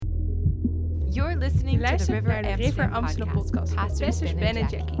You're listening to the Luister naar River de River Amsterdam Amsterdam podcast met pastors Ben en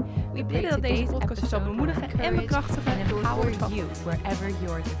Jackie. We bidden dat deze podcast je zal bemoedigen en bekrachtigen door het woord van you God. wherever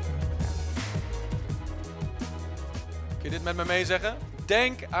you're listening from. Kun je dit met me meezeggen?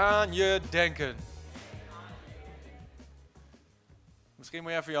 Denk aan je denken. Misschien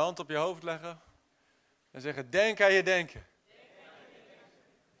moet je even je hand op je hoofd leggen en zeggen, denk aan je denken.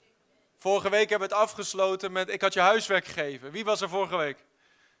 Vorige week hebben we het afgesloten met, ik had je huiswerk gegeven. Wie was er vorige week?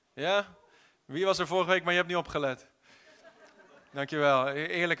 Ja? Wie was er vorige week, maar je hebt niet opgelet? Dankjewel,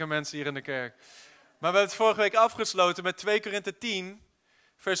 eerlijke mensen hier in de kerk. Maar we hebben het vorige week afgesloten met 2 Korinthe 10,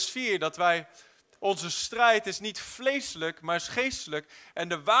 vers 4, dat wij... Onze strijd is niet vleeselijk, maar is geestelijk. En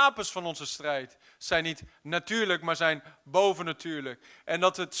de wapens van onze strijd zijn niet natuurlijk, maar zijn bovennatuurlijk. En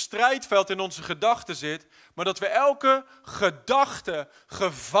dat het strijdveld in onze gedachten zit, maar dat we elke gedachte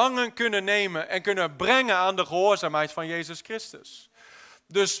gevangen kunnen nemen en kunnen brengen aan de gehoorzaamheid van Jezus Christus.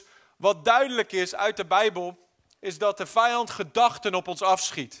 Dus wat duidelijk is uit de Bijbel, is dat de vijand gedachten op ons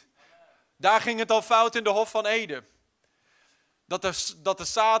afschiet. Daar ging het al fout in de Hof van Eden. Dat de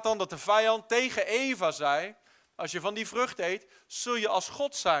Satan, dat de vijand tegen Eva zei, als je van die vrucht eet, zul je als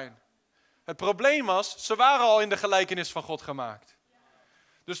God zijn. Het probleem was, ze waren al in de gelijkenis van God gemaakt.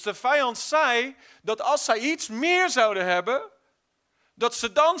 Dus de vijand zei dat als zij iets meer zouden hebben, dat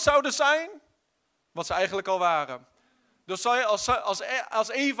ze dan zouden zijn wat ze eigenlijk al waren. Dus als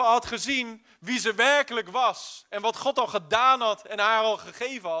Eva had gezien wie ze werkelijk was en wat God al gedaan had en haar al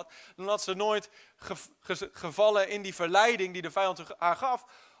gegeven had, dan had ze nooit gevallen in die verleiding die de vijand haar gaf,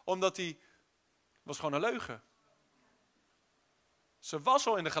 omdat die was gewoon een leugen. Ze was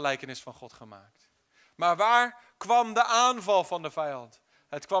al in de gelijkenis van God gemaakt. Maar waar kwam de aanval van de vijand?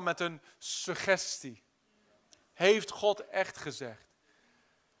 Het kwam met een suggestie. Heeft God echt gezegd?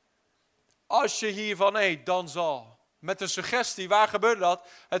 Als je hiervan eet, dan zal. Met een suggestie, waar gebeurde dat?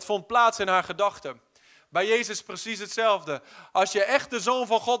 Het vond plaats in haar gedachten. Bij Jezus precies hetzelfde. Als je echt de Zoon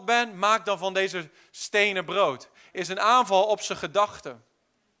van God bent, maak dan van deze stenen brood. Is een aanval op zijn gedachten.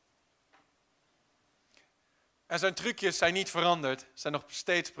 En zijn trucjes zijn niet veranderd, zijn nog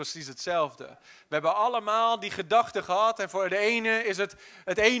steeds precies hetzelfde. We hebben allemaal die gedachten gehad en voor de ene is het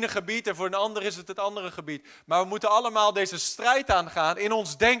ene gebied en voor de ander is het andere gebied. Maar we moeten allemaal deze strijd aangaan in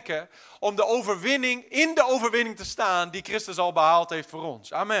ons denken om in de overwinning te staan die Christus al behaald heeft voor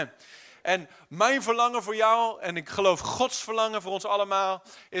ons. Amen. En mijn verlangen voor jou, en ik geloof Gods verlangen voor ons allemaal,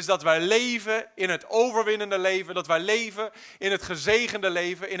 is dat wij leven in het overwinnende leven. Dat wij leven in het gezegende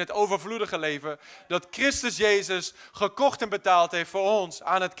leven, in het overvloedige leven. Dat Christus Jezus gekocht en betaald heeft voor ons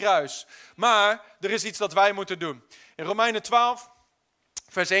aan het kruis. Maar er is iets dat wij moeten doen. In Romeinen 12,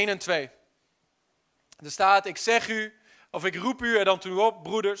 vers 1 en 2. Er staat, ik roep u er dan toe op,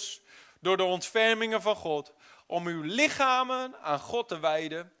 broeders, door de ontfermingen van God, om uw lichamen aan God te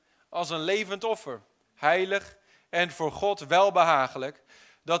wijden, als een levend offer, heilig en voor God welbehagelijk.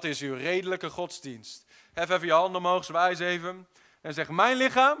 Dat is uw redelijke godsdienst. Hef even je handen omhoog, zwaai eens even. En zeg, mijn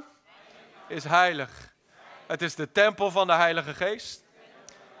lichaam is heilig. Het is de tempel van de Heilige Geest.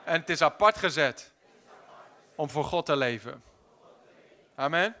 En het is apart gezet om voor God te leven.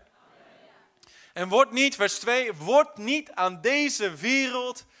 Amen. En word niet, vers 2, word niet aan deze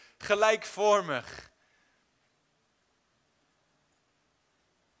wereld gelijkvormig.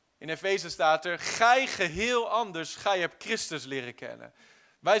 In Efeze staat er, gij geheel anders, gij hebt Christus leren kennen.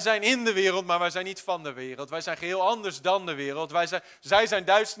 Wij zijn in de wereld, maar wij zijn niet van de wereld. Wij zijn geheel anders dan de wereld. Zij zijn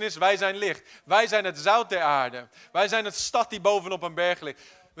duisternis, wij zijn licht. Wij zijn het zout der aarde. Wij zijn het stad die bovenop een berg ligt.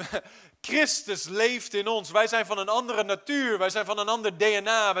 Christus leeft in ons. Wij zijn van een andere natuur. Wij zijn van een ander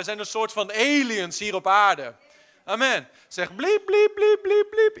DNA. Wij zijn een soort van aliens hier op aarde. Amen. Zeg bliep, bliep, bliep, bliep,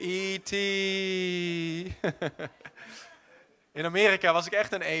 bliep. E.T. In Amerika was ik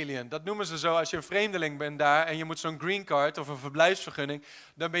echt een alien. Dat noemen ze zo als je een vreemdeling bent daar en je moet zo'n green card of een verblijfsvergunning.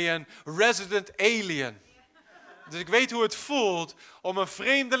 Dan ben je een resident alien. Dus ik weet hoe het voelt om een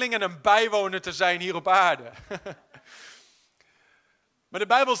vreemdeling en een bijwoner te zijn hier op aarde. Maar de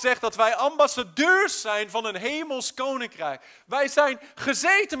Bijbel zegt dat wij ambassadeurs zijn van een hemels koninkrijk. Wij zijn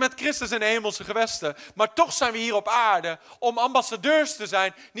gezeten met Christus in de hemelse gewesten. Maar toch zijn we hier op aarde om ambassadeurs te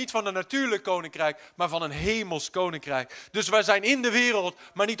zijn. Niet van een natuurlijk koninkrijk, maar van een hemels koninkrijk. Dus wij zijn in de wereld,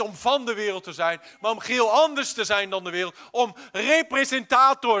 maar niet om van de wereld te zijn. Maar om geheel anders te zijn dan de wereld. Om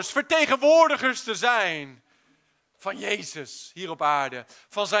representators, vertegenwoordigers te zijn. Van Jezus hier op aarde,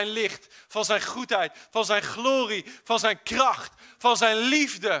 van zijn licht, van zijn goedheid, van zijn glorie, van zijn kracht, van zijn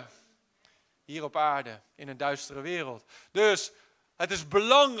liefde. Hier op aarde, in een duistere wereld. Dus het is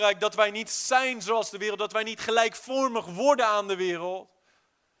belangrijk dat wij niet zijn zoals de wereld, dat wij niet gelijkvormig worden aan de wereld.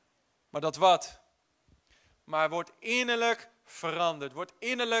 Maar dat wat? Maar word innerlijk veranderd. Word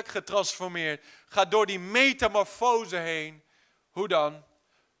innerlijk getransformeerd. Ga door die metamorfose heen. Hoe dan?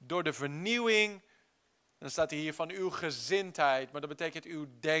 Door de vernieuwing. Dan staat hier van uw gezindheid. Maar dat betekent uw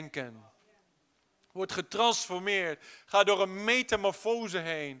denken. Word getransformeerd. Ga door een metamorfose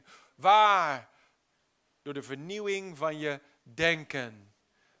heen. Waar? Door de vernieuwing van je denken.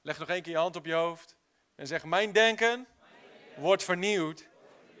 Leg nog één keer je hand op je hoofd. En zeg, mijn denken wordt vernieuwd.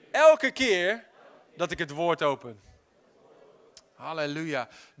 Elke keer dat ik het woord open. Halleluja.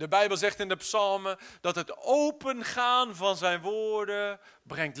 De Bijbel zegt in de psalmen dat het opengaan van zijn woorden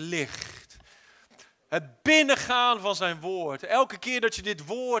brengt licht. Het binnengaan van zijn woord. Elke keer dat je dit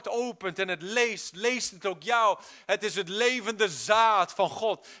woord opent en het leest, leest het ook jou. Het is het levende zaad van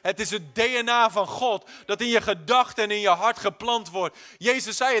God. Het is het DNA van God dat in je gedachten en in je hart geplant wordt.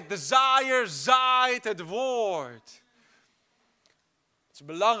 Jezus zei het, de zaaier zaait het woord. Het is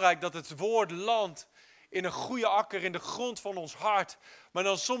belangrijk dat het woord landt in een goede akker in de grond van ons hart. Maar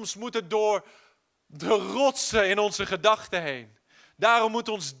dan soms moet het door de rotsen in onze gedachten heen. Daarom moet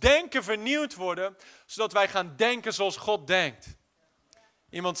ons denken vernieuwd worden, zodat wij gaan denken zoals God denkt.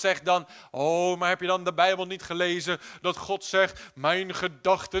 Iemand zegt dan, oh, maar heb je dan de Bijbel niet gelezen dat God zegt, mijn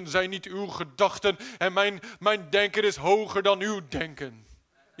gedachten zijn niet uw gedachten en mijn denken is hoger dan uw denken.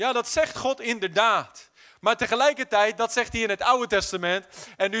 Ja, dat zegt God inderdaad. Maar tegelijkertijd, dat zegt hij in het Oude Testament.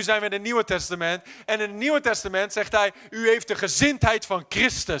 En nu zijn we in het Nieuwe Testament. En in het Nieuwe Testament zegt hij, u heeft de gezindheid van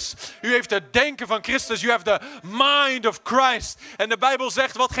Christus. U heeft het denken van Christus. You have the mind of Christ. En de Bijbel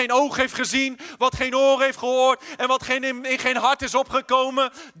zegt, wat geen oog heeft gezien, wat geen oor heeft gehoord en wat in geen hart is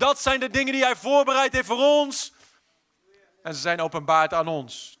opgekomen. Dat zijn de dingen die hij voorbereid heeft voor ons. En ze zijn openbaard aan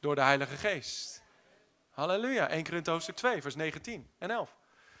ons door de Heilige Geest. Halleluja. 1 Korinthe hoofdstuk 2, vers 19 en 11.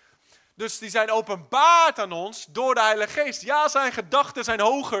 Dus die zijn openbaard aan ons door de Heilige Geest. Ja, zijn gedachten zijn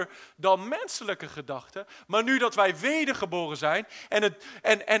hoger dan menselijke gedachten. Maar nu dat wij wedergeboren zijn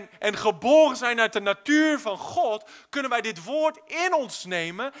en geboren zijn uit de natuur van God, kunnen wij dit woord in ons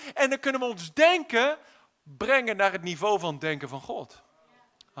nemen en dan kunnen we ons denken brengen naar het niveau van het denken van God.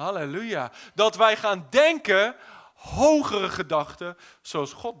 Halleluja. Dat wij gaan denken hogere gedachten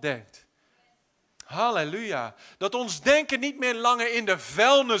zoals God denkt. Halleluja. Dat ons denken niet meer langer in de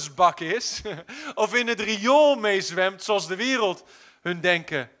vuilnisbak is. Of in het riool meezwemt zoals de wereld hun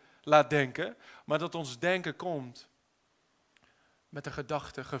denken laat denken. Maar dat ons denken komt met de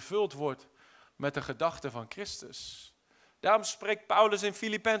gedachte, gevuld wordt met de gedachte van Christus. Daarom spreekt Paulus in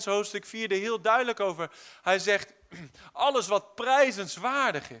Filippenzen hoofdstuk 4 er heel duidelijk over. Hij zegt, alles wat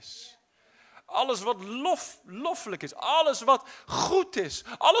prijzenswaardig is. Alles wat loffelijk is, alles wat goed is,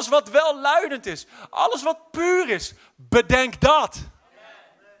 alles wat welluidend is, alles wat puur is, bedenk dat.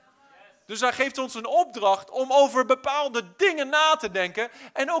 Dus hij geeft ons een opdracht om over bepaalde dingen na te denken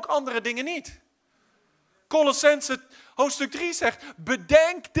en ook andere dingen niet. Kolossenzen hoofdstuk 3 zegt,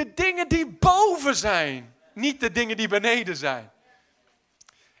 bedenk de dingen die boven zijn, niet de dingen die beneden zijn.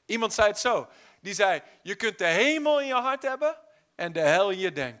 Iemand zei het zo, die zei, je kunt de hemel in je hart hebben en de hel in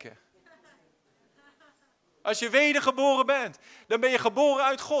je denken. Als je wedergeboren bent, dan ben je geboren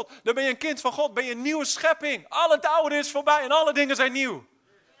uit God. Dan ben je een kind van God, ben je een nieuwe schepping. Al het oude is voorbij en alle dingen zijn nieuw.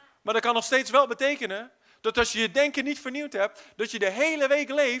 Maar dat kan nog steeds wel betekenen dat als je je denken niet vernieuwd hebt, dat je de hele week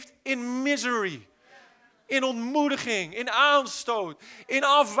leeft in misery. In ontmoediging, in aanstoot, in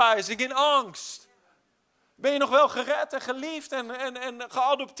afwijzing, in angst. Ben je nog wel gered en geliefd en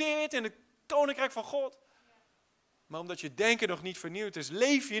geadopteerd in het koninkrijk van God? Maar omdat je denken nog niet vernieuwd is,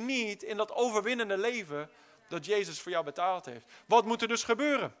 leef je niet in dat overwinnende leven dat Jezus voor jou betaald heeft. Wat moet er dus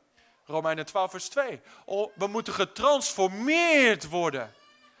gebeuren? Romeinen 12 vers 2. We moeten getransformeerd worden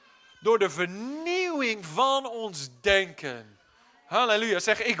door de vernieuwing van ons denken. Halleluja.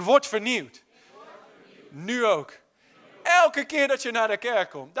 Zeg, ik word vernieuwd. Nu ook. Elke keer dat je naar de kerk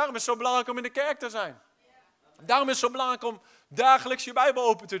komt. Daarom is het zo belangrijk om in de kerk te zijn. Daarom is het zo belangrijk om dagelijks je Bijbel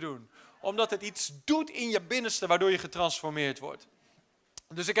open te doen. Omdat het iets doet in je binnenste waardoor je getransformeerd wordt.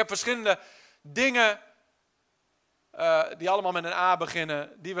 Dus ik heb verschillende dingen die allemaal met een A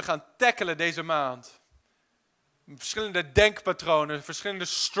beginnen. Die we gaan tackelen deze maand. Verschillende denkpatronen, verschillende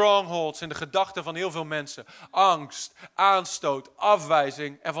strongholds in de gedachten van heel veel mensen. Angst, aanstoot,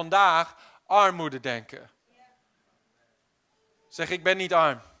 afwijzing en vandaag armoede denken. Zeg, ik ben niet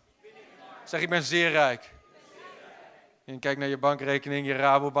arm. Zeg, ik ben zeer rijk. En kijk naar je bankrekening, je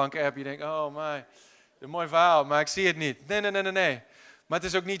Rabobank app. Je denkt, oh my, een mooi verhaal, maar ik zie het niet. Nee. Maar het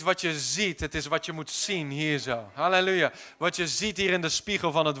is ook niet wat je ziet, het is wat je moet zien hier zo. Halleluja. Wat je ziet hier in de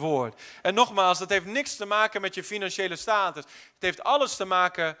spiegel van het woord. En nogmaals, dat heeft niks te maken met je financiële status. Het heeft alles te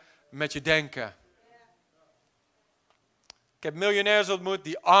maken met je denken. Ik heb miljonairs ontmoet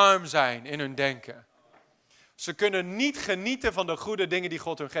die arm zijn in hun denken. Ze kunnen niet genieten van de goede dingen die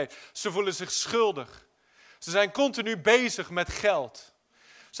God hun geeft. Ze voelen zich schuldig. Ze zijn continu bezig met geld.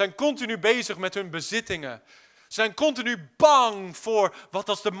 Ze zijn continu bezig met hun bezittingen. Ze zijn continu bang voor wat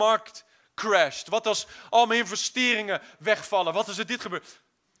als de markt crasht. Wat als al mijn investeringen wegvallen. Wat als er dit gebeurt.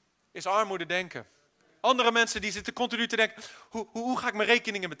 Is armoede denken. Andere mensen die zitten continu te denken, hoe ga ik mijn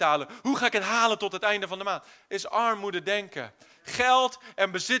rekeningen betalen? Hoe ga ik het halen tot het einde van de maand? Is armoede denken. Geld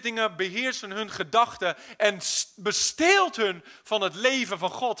en bezittingen beheersen hun gedachten en besteelt hun van het leven van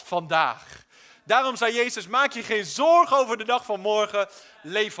God vandaag. Daarom zei Jezus, maak je geen zorgen over de dag van morgen,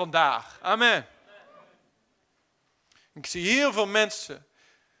 leef vandaag. Amen. Ik zie heel veel mensen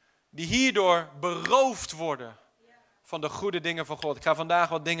die hierdoor beroofd worden van de goede dingen van God. Ik ga vandaag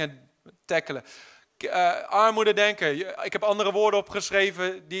wat dingen tackelen. Armoede denken. Ik heb andere woorden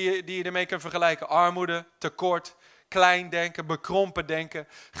opgeschreven die je ermee kunt vergelijken. Armoede, tekort, klein denken, bekrompen denken,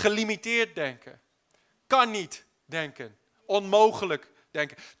 gelimiteerd denken. Kan niet denken. Onmogelijk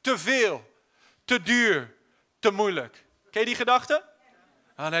denken. Te veel, te duur, te moeilijk. Ken je die gedachte?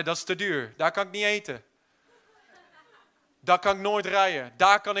 Ah nee, dat is te duur. Daar kan ik niet eten. Daar kan ik nooit rijden.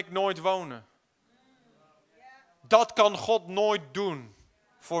 Daar kan ik nooit wonen. Dat kan God nooit doen.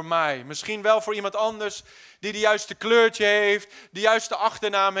 Voor mij. Misschien wel voor iemand anders die de juiste kleurtje heeft, de juiste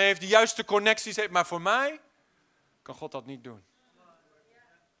achternaam heeft, de juiste connecties heeft. Maar voor mij kan God dat niet doen.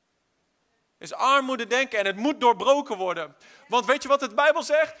 Is armoede denken en het moet doorbroken worden. Want weet je wat de Bijbel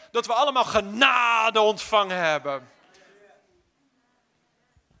zegt? Dat we allemaal genade ontvangen hebben.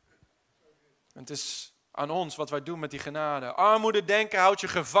 Het is aan ons wat wij doen met die genade. Armoede denken houdt je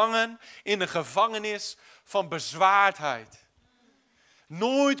gevangen in de gevangenis van bezwaardheid.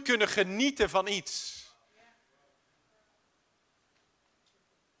 Nooit kunnen genieten van iets.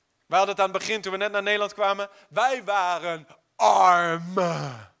 We hadden het aan het begin, toen we net naar Nederland kwamen. Wij waren arm.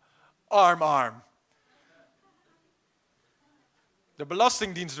 Arm. De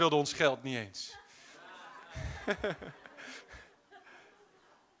Belastingdienst wilde ons geld niet eens.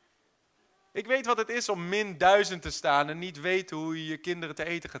 Ik weet wat het is om -1000 te staan en niet weten hoe je je kinderen te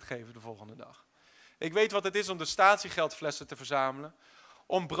eten gaat geven de volgende dag. Ik weet wat het is om de statiegeldflessen te verzamelen.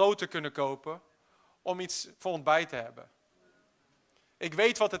 Om brood te kunnen kopen. Om iets voor ontbijt te hebben. Ik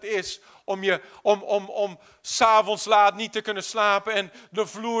weet wat het is om 's avonds laat niet te kunnen slapen. En de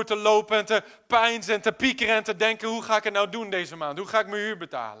vloer te lopen en te peinzen en te piekeren en te denken. Hoe ga ik het nou doen deze maand? Hoe ga ik mijn huur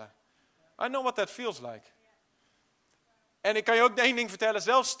betalen? I know what that feels like. En ik kan je ook één ding vertellen.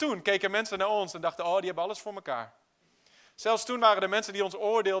 Zelfs toen keken mensen naar ons en dachten, die hebben alles voor elkaar. Zelfs toen waren er mensen die ons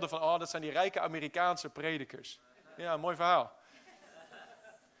oordeelden van, dat zijn die rijke Amerikaanse predikers. Ja, mooi verhaal.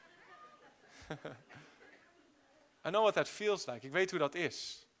 I know what that feels like. Ik weet hoe dat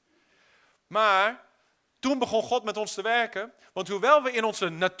is. Maar toen begon God met ons te werken. Want hoewel we in onze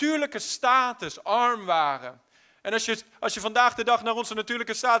natuurlijke status arm waren. En als je vandaag de dag naar onze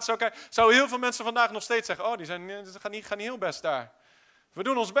natuurlijke status zou kijken. Zou heel veel mensen vandaag nog steeds zeggen. Die gaan niet heel best daar. We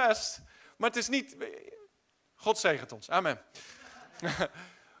doen ons best. Maar het is niet. God zegent ons. Amen.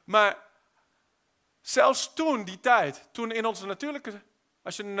 Maar zelfs toen, die tijd. Toen in onze natuurlijke.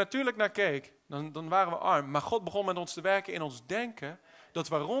 Als je er natuurlijk naar keek, dan waren we arm. Maar God begon met ons te werken in ons denken. Dat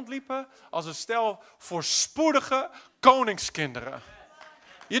we rondliepen als een stel voorspoedige koningskinderen.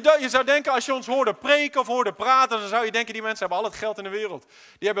 Je zou denken, als je ons hoorde preken of hoorde praten, dan zou je denken, die mensen hebben al het geld in de wereld.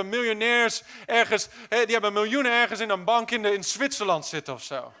 Die hebben miljonairs ergens, die hebben miljoenen ergens in een bank in Zwitserland zitten of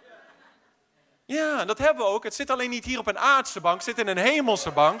zo. Ja, dat hebben we ook. Het zit alleen niet hier op een aardse bank, het zit in een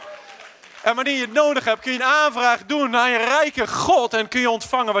hemelse bank. En wanneer je het nodig hebt, kun je een aanvraag doen naar je rijke God en kun je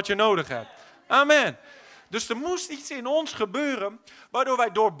ontvangen wat je nodig hebt. Amen. Dus er moest iets in ons gebeuren, waardoor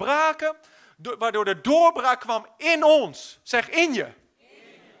wij doorbraken, waardoor de doorbraak kwam in ons. Zeg in je.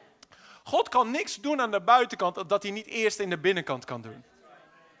 God kan niks doen aan de buitenkant dat hij niet eerst in de binnenkant kan doen.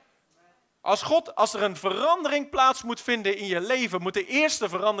 Als er een verandering plaats moet vinden in je leven, moet de eerste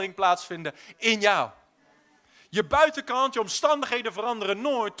verandering plaatsvinden in jou. Je buitenkant, je omstandigheden veranderen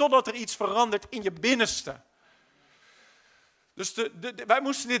nooit, totdat er iets verandert in je binnenste. Dus wij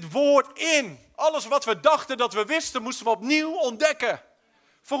moesten dit woord in. Alles wat we dachten dat we wisten, moesten we opnieuw ontdekken.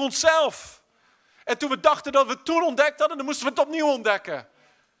 Voor onszelf. En toen we dachten dat we het toen ontdekt hadden, dan moesten we het opnieuw ontdekken.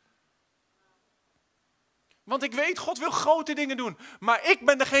 Want ik weet, God wil grote dingen doen. Maar ik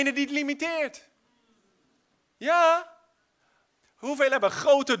ben degene die het limiteert. Ja. Hoeveel hebben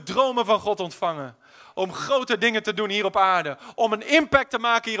grote dromen van God ontvangen? Om grote dingen te doen hier op aarde. Om een impact te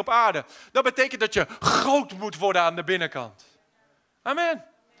maken hier op aarde. Dat betekent dat je groot moet worden aan de binnenkant. Amen.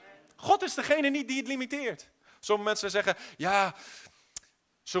 God is degene niet die het limiteert. Sommige mensen zeggen, ja,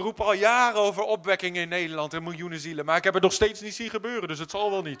 ze roepen al jaren over opwekking in Nederland en miljoenen zielen. Maar ik heb het nog steeds niet zien gebeuren, dus het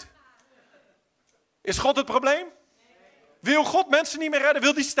zal wel niet. Is God het probleem? Wil God mensen niet meer redden?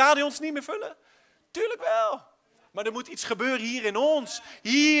 Wil die stadions niet meer vullen? Tuurlijk wel. Maar er moet iets gebeuren hier in ons.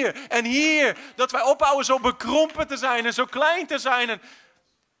 Hier en hier. Dat wij ophouden zo bekrompen te zijn en zo klein te zijn.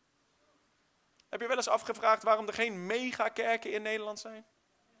 Heb je wel eens afgevraagd waarom er geen megakerken in Nederland zijn?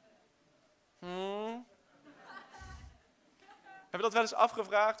 Heb je dat wel eens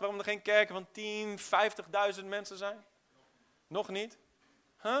afgevraagd waarom er geen kerken van 10, 50.000 mensen zijn? Nog niet?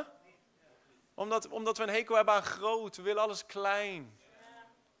 Omdat we een hekel hebben aan groot. We willen alles klein.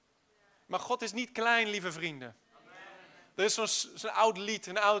 Maar God is niet klein, lieve vrienden. Er is zo'n oud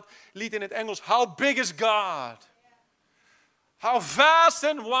lied in het Engels. How big is God? How vast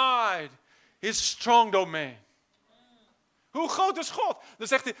and wide his strong domain. Hoe groot is God? Dan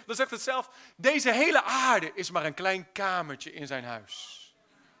zegt het zelf. Deze hele aarde is maar een klein kamertje in zijn huis.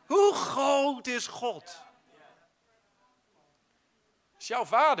 Hoe groot is God? Dat is jouw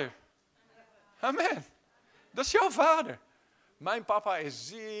vader. Amen. Dat is jouw vader. Mijn papa is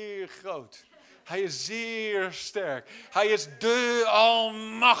zeer groot. Hij is zeer sterk. Hij is de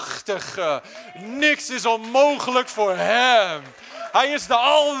Almachtige. Niks is onmogelijk voor hem. Hij is de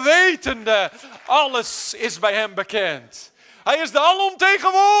Alwetende. Alles is bij hem bekend. Hij is de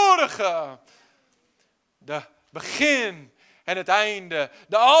Alomtegenwoordige. De begin en het einde.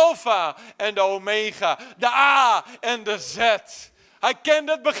 De Alpha en de Omega. De A en de Z. Hij kent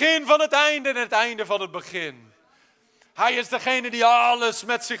het begin van het einde en het einde van het begin. Hij is degene die alles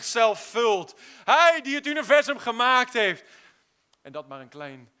met zichzelf vult. Hij die het universum gemaakt heeft. En dat maar een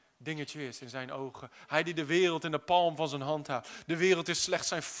klein dingetje is in zijn ogen. Hij die de wereld in de palm van zijn hand houdt. De wereld is slechts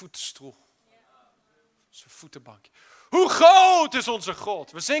zijn voetstoel. Zijn voetenbankje. Hoe groot is onze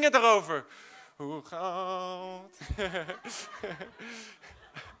God? We zingen erover. Hoe groot.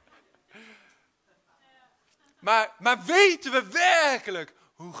 Maar weten we werkelijk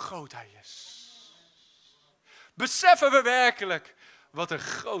hoe groot hij is? Beseffen we werkelijk wat een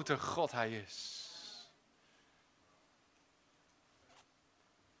grote God hij is?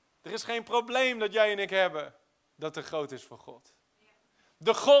 Er is geen probleem dat jij en ik hebben dat te groot is voor God.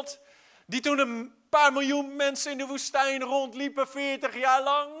 De God die toen een paar miljoen mensen in de woestijn rondliepen 40 jaar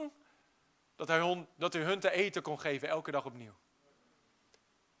lang, dat hij hun te eten kon geven elke dag opnieuw.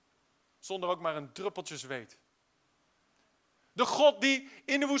 Zonder ook maar een druppeltje zweet. De God die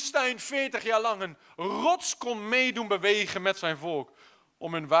in de woestijn 40 jaar lang een rots kon meedoen bewegen met zijn volk.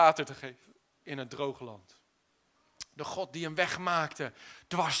 Om hun water te geven in het droge land. De God die een weg maakte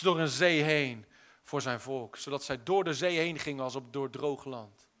dwars door een zee heen voor zijn volk. Zodat zij door de zee heen gingen als door droog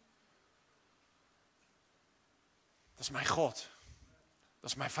land. Dat is mijn God. Dat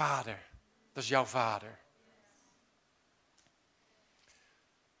is mijn vader. Dat is jouw vader.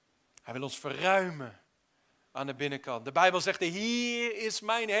 Hij wil ons verruimen. Aan de binnenkant. De Bijbel zegt, hier is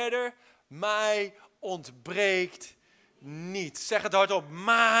mijn herder, mij ontbreekt niets. Zeg het hardop,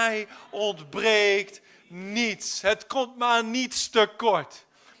 mij ontbreekt niets. Het komt maar niets tekort.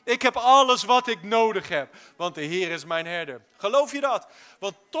 Ik heb alles wat ik nodig heb, want de Heer is mijn herder. Geloof je dat?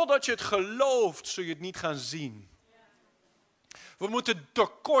 Want totdat je het gelooft, zul je het niet gaan zien. We moeten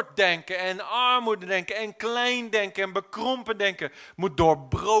tekort denken en armoede denken en klein denken en bekrompen denken. Moet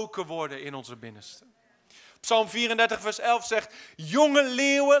doorbroken worden in onze binnenste. Psalm 34 vers 11 zegt, jonge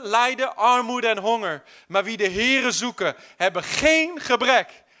leeuwen lijden armoede en honger. Maar wie de Heere zoeken, hebben geen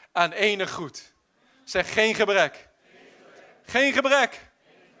gebrek aan enig goed. Zeg geen gebrek. Geen gebrek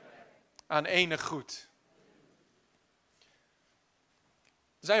aan enig goed.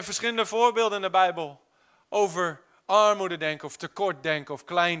 Er zijn verschillende voorbeelden in de Bijbel over armoede denken of tekort denken of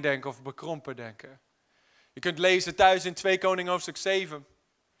klein denken of bekrompen denken. Je kunt lezen thuis in 2 Koningen hoofdstuk 7.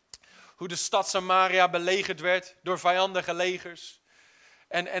 Hoe de stad Samaria belegerd werd door vijandige legers.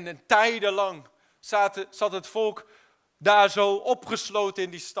 En tijdenlang zat het volk daar zo opgesloten in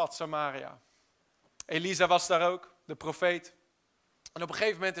die stad Samaria. Elisa was daar ook, de profeet. En op een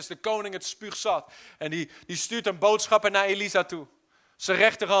gegeven moment is de koning het spuugzat. En die stuurt een boodschapper naar Elisa toe. Zijn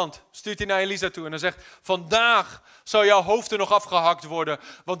rechterhand stuurt hij naar Elisa toe. En dan zegt, vandaag zal jouw hoofd er nog afgehakt worden.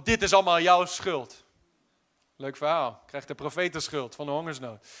 Want dit is allemaal jouw schuld. Leuk verhaal. Krijgt de profeet de schuld van de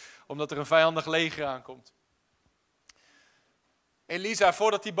hongersnood. Omdat er een vijandig leger aankomt. Elisa,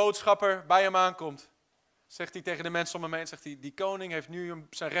 voordat die boodschapper bij hem aankomt, zegt hij tegen de mensen om hem heen, zegt hij, die koning heeft nu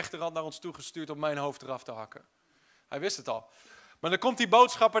zijn rechterhand naar ons toegestuurd om mijn hoofd eraf te hakken. Hij wist het al. Maar dan komt die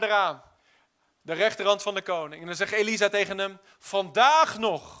boodschapper eraan. De rechterhand van de koning. En dan zegt Elisa tegen hem, vandaag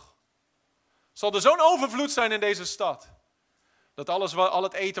nog zal er zo'n overvloed zijn in deze stad. Dat al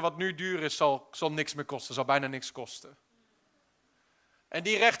het eten wat nu duur is, zal niks meer kosten. Zal bijna niks kosten. En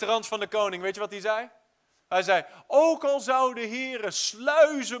die rechterhand van de koning, weet je wat hij zei? Hij zei, ook al zou de Heere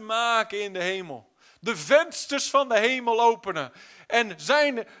sluizen maken in de hemel. de vensters van de hemel openen en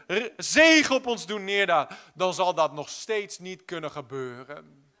zijn zegen op ons doen neerdalen, dan zal dat nog steeds niet kunnen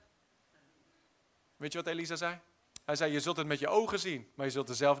gebeuren. Weet je wat Elisa zei? Hij zei, je zult het met je ogen zien, maar je zult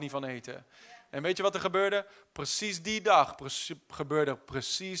er zelf niet van eten. En weet je wat er gebeurde? Precies die dag gebeurde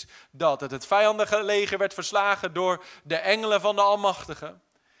precies dat. Het vijandige leger werd verslagen door de engelen van de Almachtige.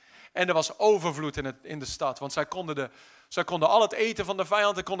 En er was overvloed in de stad, want zij konden al het eten van de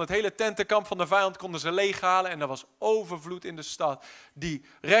vijand, en konden het hele tentenkamp van de vijand konden ze leeghalen. En er was overvloed in de stad. Die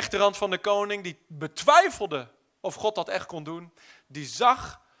rechterhand van de koning, die betwijfelde of God dat echt kon doen, die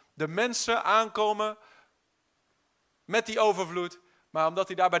zag de mensen aankomen met die overvloed. Maar omdat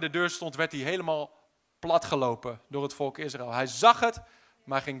hij daar bij de deur stond, werd hij helemaal platgelopen door het volk Israël. Hij zag het,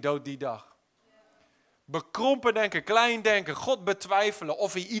 maar ging dood die dag. Bekrompen denken, klein denken, God betwijfelen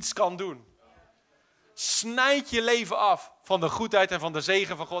of hij iets kan doen. Snijd je leven af van de goedheid en van de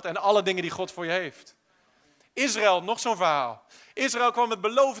zegen van God en alle dingen die God voor je heeft. Israël, nog zo'n verhaal. Israël kwam het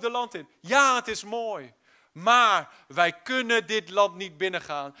beloofde land in. Ja, het is mooi. Maar wij kunnen dit land niet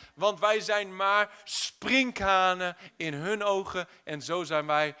binnengaan, want wij zijn maar sprinkhanen in hun ogen en zo zijn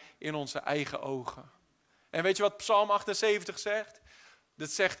wij in onze eigen ogen. En weet je wat Psalm 78 zegt? Dat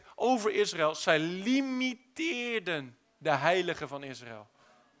zegt over Israël, zij limiteerden de heilige van Israël.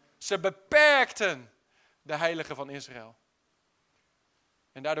 Ze beperkten de heilige van Israël.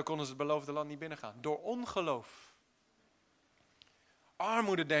 En daardoor konden ze het beloofde land niet binnengaan. Door ongeloof.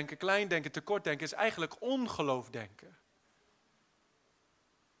 Armoede denken, klein denken, tekort denken is eigenlijk ongeloof denken.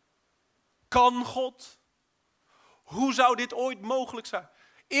 Kan God? Hoe zou dit ooit mogelijk zijn?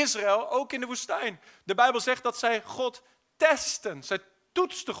 Israël, ook in de woestijn. De Bijbel zegt dat zij God testen. Zij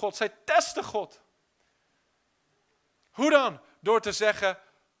toetsten God, zij testen God. Hoe dan? Door te zeggen,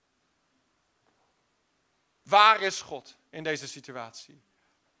 waar is God in deze situatie?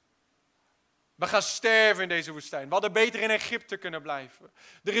 We gaan sterven in deze woestijn. We hadden beter in Egypte kunnen blijven.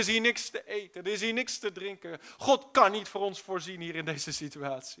 Er is hier niks te eten, er is hier niks te drinken. God kan niet voor ons voorzien hier in deze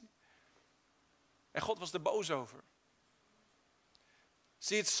situatie. En God was er boos over.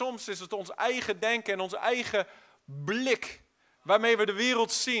 Zie je, soms is het ons eigen denken en onze eigen blik waarmee we de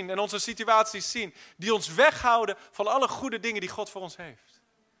wereld zien en onze situaties zien, die ons weghouden van alle goede dingen die God voor ons heeft.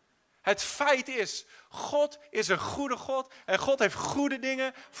 Het feit is, God is een goede God en God heeft goede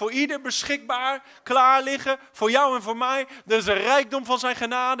dingen voor ieder beschikbaar, klaar liggen, voor jou en voor mij. Er is een rijkdom van zijn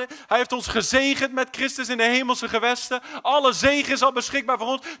genade. Hij heeft ons gezegend met Christus in de hemelse gewesten. Alle zegen is al beschikbaar voor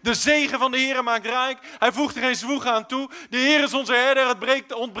ons. De zegen van de Heer maakt rijk. Hij voegt er geen zwoeg aan toe. De Heer is onze herder,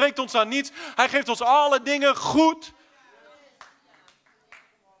 het ontbreekt ons aan niets. Hij geeft ons alle dingen goed.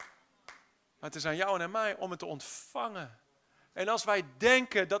 Maar het is aan jou en aan mij om het te ontvangen. En als wij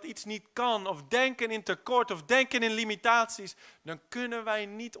denken dat iets niet kan, of denken in tekort, of denken in limitaties, dan kunnen wij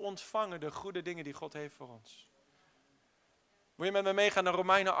niet ontvangen de goede dingen die God heeft voor ons. Wil je met me meegaan naar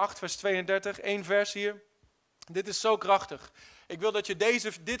Romeinen 8, vers 32, 1 vers hier? Dit is zo krachtig. Ik wil dat je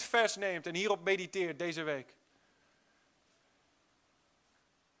dit vers neemt en hierop mediteert deze week.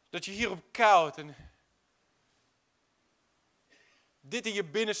 Dat je hierop koudt en dit in je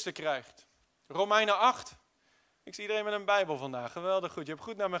binnenste krijgt. Romeinen 8. Ik zie iedereen met een Bijbel vandaag. Geweldig goed. Je hebt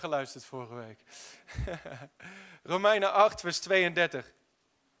goed naar me geluisterd vorige week. Romeinen 8, vers 32.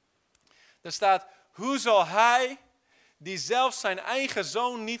 Daar staat, hoe zal hij, die zelfs zijn eigen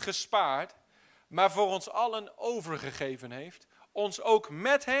zoon niet gespaard, maar voor ons allen overgegeven heeft, ons ook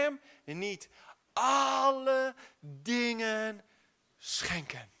met hem niet alle dingen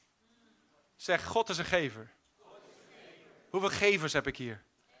schenken. Zeg, God is een gever. Hoeveel gevers heb ik hier?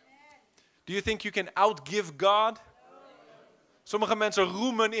 Do you think you can outgive God? Sommige mensen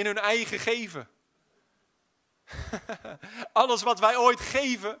roemen in hun eigen geven. Alles wat wij ooit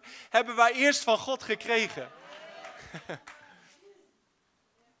geven, hebben wij eerst van God gekregen.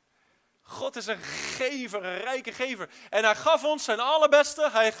 God is een gever, een rijke gever. En hij gaf ons zijn allerbeste,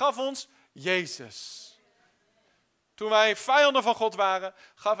 hij gaf ons Jezus. Toen wij vijanden van God waren,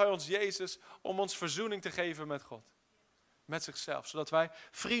 gaf hij ons Jezus om ons verzoening te geven met God. Met zichzelf, zodat wij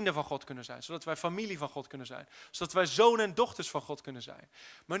vrienden van God kunnen zijn. Zodat wij familie van God kunnen zijn. Zodat wij zonen en dochters van God kunnen zijn.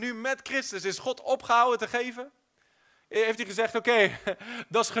 Maar nu met Christus is God opgehouden te geven. Heeft hij gezegd, oké,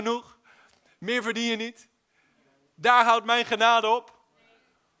 dat is genoeg. Meer verdien je niet. Daar houdt mijn genade op.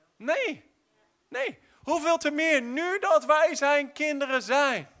 Nee. Hoeveel te meer nu dat wij zijn kinderen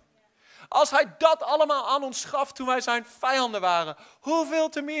zijn. Als hij dat allemaal aan ons gaf toen wij zijn vijanden waren. Hoeveel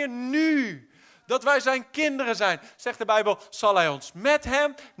te meer nu. Dat wij zijn kinderen zijn, zegt de Bijbel, zal hij ons met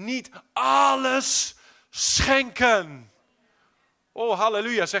hem niet alles schenken. Oh,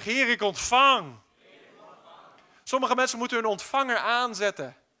 halleluja. Zeg, Heer, ik ontvang. Sommige mensen moeten hun ontvanger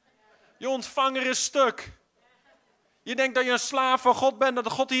aanzetten. Je ontvanger is stuk. Je denkt dat je een slaaf van God bent,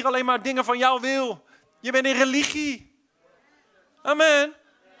 dat God hier alleen maar dingen van jou wil. Je bent in religie. Amen.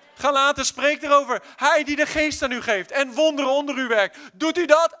 Galaten spreekt erover. Hij die de geest aan u geeft en wonderen onder u werkt. Doet u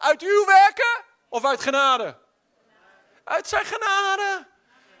dat uit uw werken of uit genade? Uit zijn genade.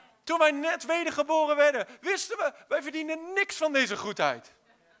 Toen wij net wedergeboren werden, wisten we, wij verdienen niks van deze goedheid.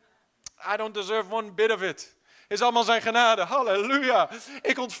 I don't deserve one bit of it. Is allemaal zijn genade. Halleluja.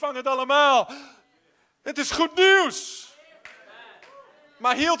 Ik ontvang het allemaal. Het is goed nieuws.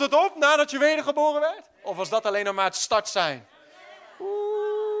 Maar hield het op nadat je wedergeboren werd? Of was dat alleen nog maar het start zijn?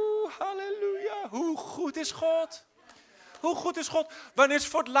 Oeh, halleluja. Hoe goed is God? Hoe goed is God? Wanneer is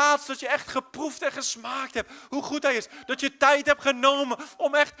het voor het laatst dat je echt geproefd en gesmaakt hebt? Hoe goed hij is. Dat je tijd hebt genomen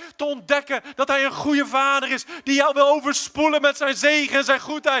om echt te ontdekken dat hij een goede vader is. Die jou wil overspoelen met zijn zegen en zijn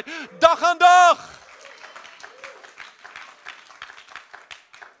goedheid. Dag aan dag.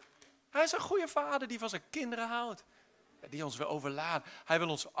 Hij is een goede vader die van zijn kinderen houdt. Die ons wil overladen. Hij wil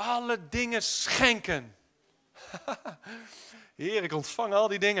ons alle dingen schenken. Heer, ik ontvang al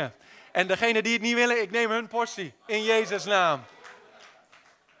die dingen. En degenen die het niet willen, ik neem hun portie. In Jezus' naam.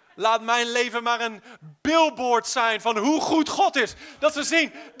 Laat mijn leven maar een billboard zijn van hoe goed God is. Dat ze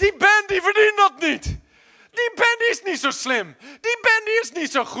zien, die Ben die verdient dat niet. Die Ben die is niet zo slim. Die Ben die is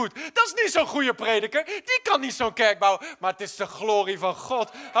niet zo goed. Dat is niet zo'n goede prediker. Die kan niet zo'n kerk bouwen. Maar het is de glorie van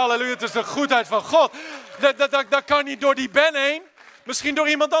God. Halleluja, het is de goedheid van God. Dat kan niet door die Ben heen. Misschien door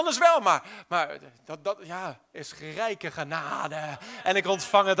iemand anders wel, maar dat is rijke genade. En ik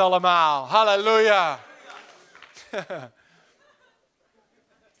ontvang het allemaal. Halleluja.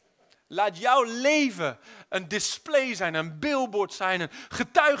 Laat jouw leven een display zijn, een billboard zijn, een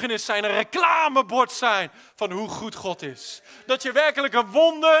getuigenis zijn, een reclamebord zijn van hoe goed God is. Dat je werkelijk een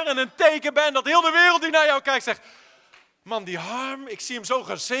wonder en een teken bent, dat heel de wereld die naar jou kijkt zegt, man, die Harm, ik zie hem zo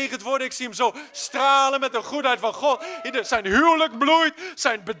gezegend worden. Ik zie hem zo stralen met de goedheid van God. Zijn huwelijk bloeit,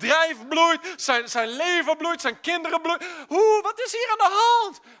 zijn bedrijf bloeit, zijn leven bloeit, zijn kinderen bloeien. Wat is hier aan de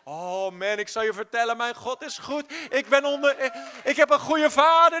hand? Oh man, ik zal je vertellen, mijn God is goed. Ik heb een goede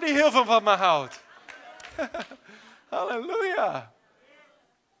vader die heel veel van me houdt. Halleluja.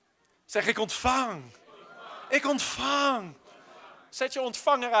 Zeg, ik ontvang. Ik ontvang. Zet je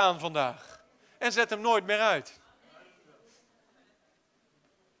ontvanger aan vandaag. En zet hem nooit meer uit.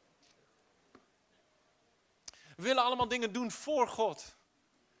 We willen allemaal dingen doen voor God.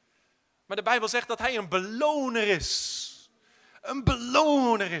 Maar de Bijbel zegt dat hij een beloner is. Een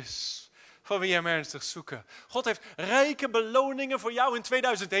beloner is. Van wie hem ernstig zoeken. God heeft rijke beloningen voor jou in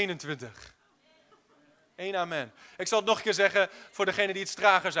 2021. Eén amen. Ik zal het nog een keer zeggen voor degenen die iets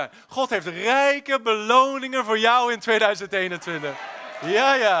trager zijn. God heeft rijke beloningen voor jou in 2021.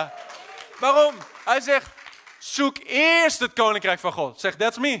 Ja. Waarom? Hij zegt, zoek eerst het koninkrijk van God. Zeg,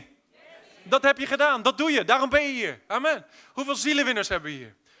 that's me. Dat heb je gedaan, dat doe je, daarom ben je hier. Amen. Hoeveel zielenwinners hebben we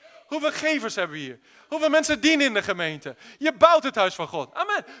hier? Hoeveel gevers hebben we hier? Hoeveel mensen dienen in de gemeente? Je bouwt het huis van God.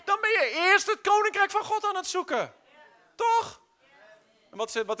 Amen. Dan ben je eerst het koninkrijk van God aan het zoeken. Toch?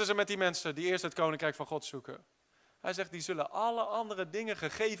 En wat is er met die mensen die eerst het koninkrijk van God zoeken? Hij zegt, die zullen alle andere dingen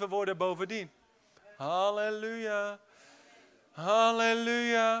gegeven worden bovendien. Halleluja.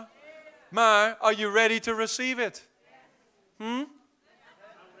 Halleluja. Maar, are you ready to receive it?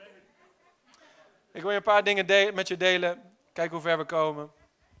 Ik wil je een paar dingen met je delen. Kijk hoe ver we komen.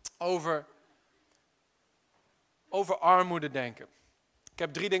 Over armoede denken. Ik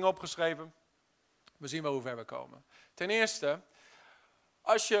heb 3 dingen opgeschreven. We zien wel hoe ver we komen. Ten eerste,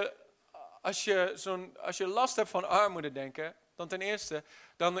 als je last hebt van armoede denken, dan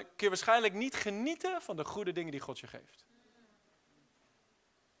kun je waarschijnlijk niet genieten van de goede dingen die God je geeft.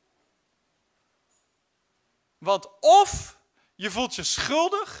 Want of je voelt je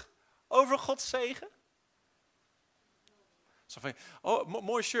schuldig over Gods zegen. Zo van,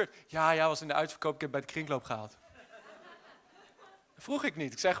 mooi shirt. Ja, was in de uitverkoop, ik heb bij de kringloop gehaald. Dat vroeg ik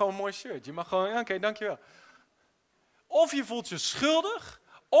niet, ik zei gewoon mooi shirt. Je mag gewoon, oké, dankjewel. Of je voelt je schuldig,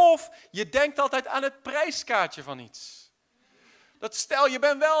 of je denkt altijd aan het prijskaartje van iets. Dat stel, je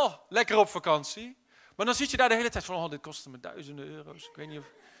bent wel lekker op vakantie, maar dan zit je daar de hele tijd van, dit kostte me duizenden euro's. Ik weet niet of,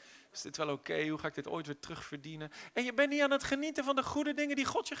 is dit wel oké? Hoe ga ik dit ooit weer terugverdienen? En je bent niet aan het genieten van de goede dingen die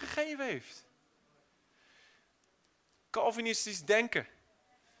God je gegeven heeft. Calvinistisch denken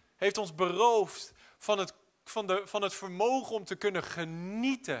heeft ons beroofd van het vermogen om te kunnen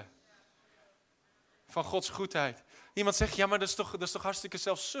genieten van Gods goedheid. Iemand zegt, ja, maar dat is toch hartstikke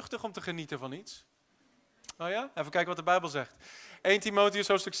zelfzuchtig om te genieten van iets? Oh ja? Even kijken wat de Bijbel zegt. 1 Timotheüs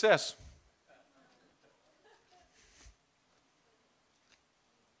hoofdstuk 6.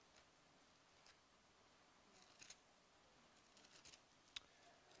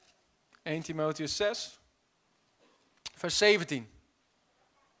 1 Timotheüs 6, vers 17.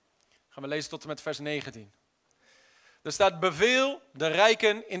 Gaan we lezen tot en met vers 19. Er staat: beveel de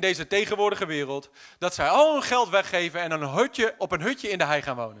rijken in deze tegenwoordige wereld dat zij al hun geld weggeven en op een hutje in de hei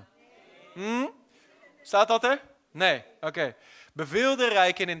gaan wonen. Staat dat er? Nee, oké. Beveel de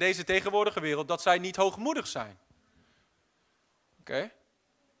rijken in deze tegenwoordige wereld dat zij niet hoogmoedig zijn. Oké.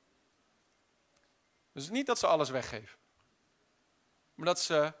 Dus niet dat ze alles weggeven. Maar dat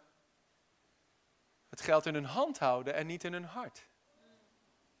ze het geld in hun hand houden en niet in hun hart.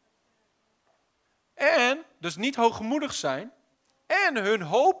 En dus niet hoogmoedig zijn en hun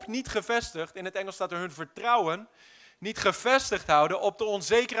hoop niet gevestigd, in het Engels staat er hun vertrouwen, niet gevestigd houden op de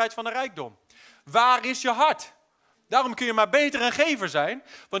onzekerheid van de rijkdom. Waar is je hart? Daarom kun je maar beter een gever zijn,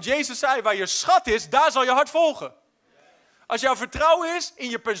 want Jezus zei, waar je schat is, daar zal je hart volgen. Als jouw vertrouwen is in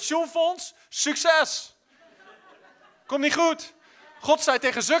je pensioenfonds, succes. Komt niet goed. God zei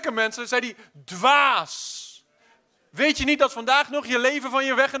tegen zulke mensen, zei hij, dwaas. Weet je niet dat vandaag nog je leven van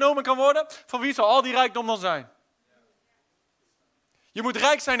je weggenomen kan worden? Van wie zal al die rijkdom dan zijn? Je moet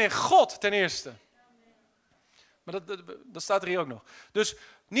rijk zijn in God ten eerste. Maar dat staat er hier ook nog. Dus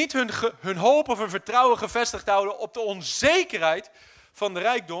niet hun hoop of hun vertrouwen gevestigd houden op de onzekerheid van de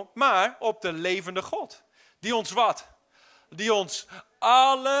rijkdom, maar op de levende God. Die ons wat? Die ons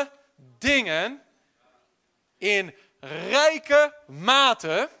alle dingen in rijke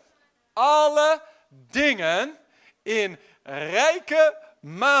mate, alle dingen in rijke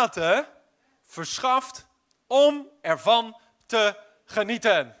mate verschaft om ervan te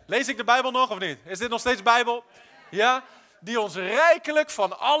genieten. Lees ik de Bijbel nog of niet? Is dit nog steeds Bijbel? Ja? Die ons rijkelijk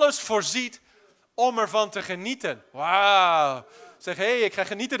van alles voorziet om ervan te genieten. Wauw. Zeg, ik ga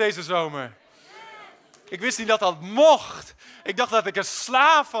genieten deze zomer. Ik wist niet dat dat mocht. Ik dacht dat ik een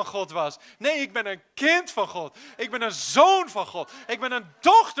slaaf van God was. Nee, ik ben een kind van God. Ik ben een zoon van God. Ik ben een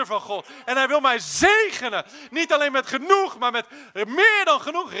dochter van God. En hij wil mij zegenen. Niet alleen met genoeg, maar met meer dan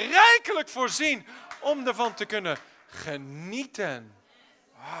genoeg. Rijkelijk voorzien om ervan te kunnen genieten.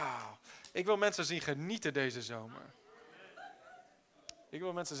 Wauw. Ik wil mensen zien genieten deze zomer. Ik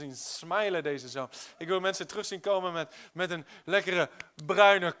wil mensen zien smilen deze zomer. Ik wil mensen terug zien komen met een lekkere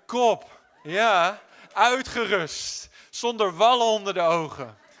bruine kop. Ja, uitgerust. Zonder wallen onder de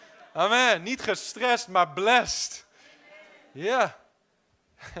ogen. Amen. Niet gestrest, maar blessed. Ja.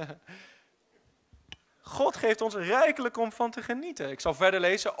 God geeft ons rijkelijk om van te genieten. Ik zal verder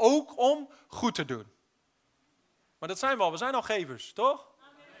lezen. Ook om goed te doen. Maar dat zijn we al. We zijn al gevers, toch?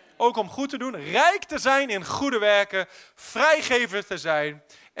 Ook om goed te doen. Rijk te zijn in goede werken. Vrijgever te zijn.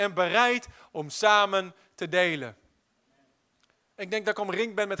 En bereid om samen te delen. Ik denk dat ik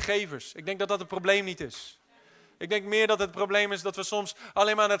omringd ben met gevers. Ik denk dat dat het probleem niet is. Ik denk meer dat het probleem is dat we soms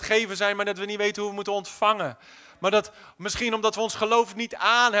alleen maar aan het geven zijn, maar dat we niet weten hoe we moeten ontvangen. Maar dat misschien omdat we ons geloof niet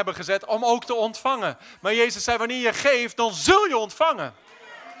aan hebben gezet om ook te ontvangen. Maar Jezus zei, wanneer je geeft, dan zul je ontvangen.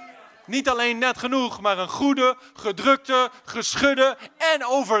 Niet alleen net genoeg, maar een goede, gedrukte, geschudde en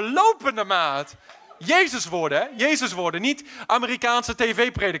overlopende maat. Jezus woorden, hè? Jezus woorden, niet Amerikaanse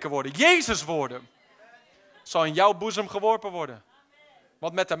tv-prediker woorden. Jezus woorden. Zal in jouw boezem geworpen worden.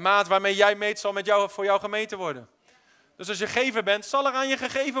 Want met de maat waarmee jij meet, zal voor jou gemeten worden. Dus als je gever bent, zal er aan je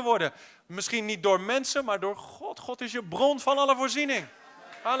gegeven worden. Misschien niet door mensen, maar door God. God is je bron van alle voorziening.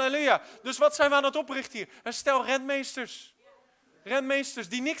 Halleluja. Dus wat zijn we aan het oprichten hier? Een stel rentmeesters. Rentmeesters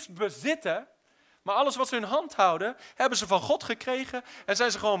die niks bezitten, maar alles wat ze in hun hand houden, hebben ze van God gekregen. En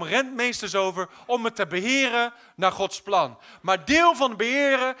zijn ze gewoon rentmeesters over om het te beheren naar Gods plan. Maar deel van het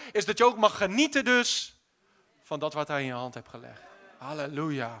beheren is dat je ook mag genieten dus van dat wat hij in je hand hebt gelegd.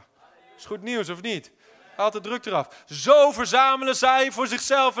 Halleluja. Is goed nieuws of niet? Haalt de druk eraf. Zo verzamelen zij voor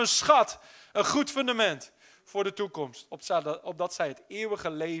zichzelf een schat. Een goed fundament voor de toekomst. Opdat zij het eeuwige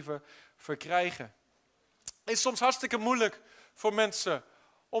leven verkrijgen. Het is soms hartstikke moeilijk voor mensen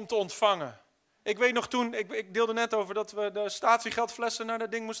om te ontvangen. Ik weet nog toen, ik deelde net over dat we de statiegeldflessen naar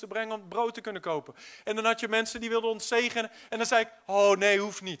dat ding moesten brengen om brood te kunnen kopen. En dan had je mensen die wilden ons zegenen. En dan zei ik, oh nee,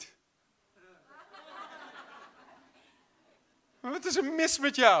 hoeft niet. Wat is er mis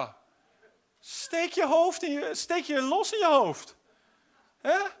met jou? Steek je los in je hoofd.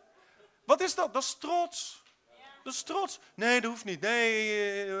 Hè? Wat is dat? Dat is trots. Dat is trots. Nee, dat hoeft niet.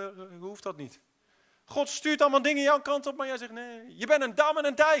 Nee, hoeft dat niet. God stuurt allemaal dingen jouw kant op, maar jij zegt nee. Je bent een dam en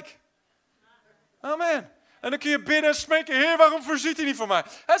een dijk. Amen. En dan kun je bidden en smeken, Heer, waarom voorziet hij niet voor mij?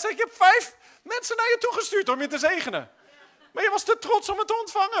 Hij zegt, ik heb 5 mensen naar je toegestuurd om je te zegenen. Maar je was te trots om het te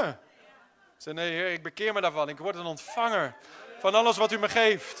ontvangen. Ik zei, nee Heer, ik bekeer me daarvan. Ik word een ontvanger van alles wat u me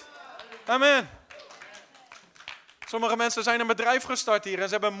geeft. Amen. Sommige mensen zijn een bedrijf gestart hier en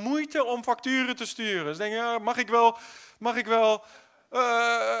ze hebben moeite om facturen te sturen. Ze denken, ja, mag ik wel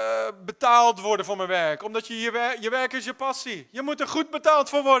betaald worden voor mijn werk. Omdat je werk is je passie. Je moet er goed betaald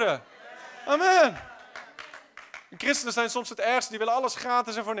voor worden. Amen. En christenen zijn soms het ergste. Die willen alles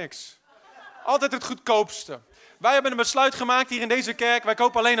gratis en voor niks. Altijd het goedkoopste. Wij hebben een besluit gemaakt hier in deze kerk. Wij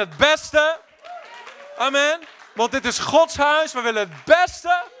kopen alleen het beste. Amen. Want dit is Gods huis. We willen het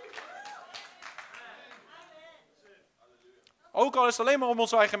beste. Ook al is het alleen maar om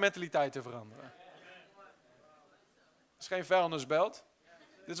onze eigen mentaliteit te veranderen. Het is geen vuilnisbelt.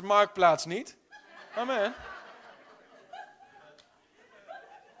 Dit is Marktplaats niet. Amen.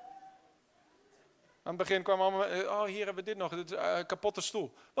 Aan het begin kwam allemaal, oh hier hebben we dit nog, dit is een kapotte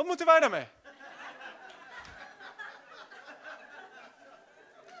stoel. Wat moeten wij daarmee?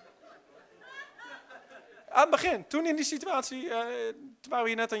 Aan het begin, toen in die situatie, toen waren we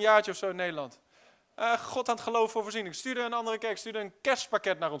hier net een jaartje of zo in Nederland. God aan het geloven voor voorziening. Stuurde een andere kerk, stuurde een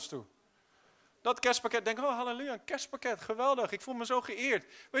kerstpakket naar ons toe. Dat kerstpakket, denk ik, oh halleluja, een kerstpakket, geweldig. Ik voel me zo geëerd.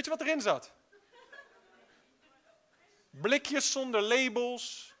 Weet je wat erin zat? Blikjes zonder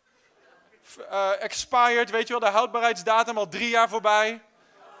labels. Expired, weet je wel, de houdbaarheidsdatum al 3 jaar voorbij.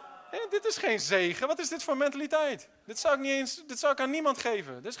 Dit is geen zegen. Wat is dit voor mentaliteit? Dit zou ik aan niemand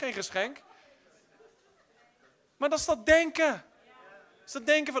geven. Dit is geen geschenk. Maar dat is dat denken. Dat is dat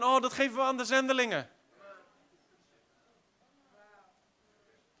denken van, oh, dat geven we aan de zendelingen.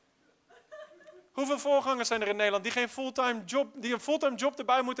 Hoeveel voorgangers zijn er in Nederland die een fulltime job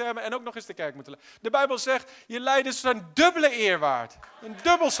erbij moeten hebben en ook nog eens de kerk moeten leiden? De Bijbel zegt, je leiders zijn dubbele eer waard. Een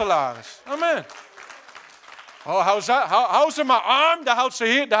dubbel salaris. Amen. Oh, hou ze maar arm, daar houdt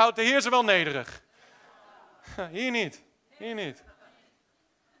de Heer ze wel nederig. Hier niet. Hier niet.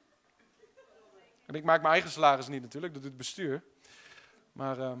 En ik maak mijn eigen salaris niet natuurlijk, dat doet het bestuur.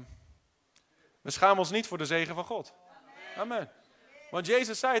 Maar we schamen ons niet voor de zegen van God. Amen. Want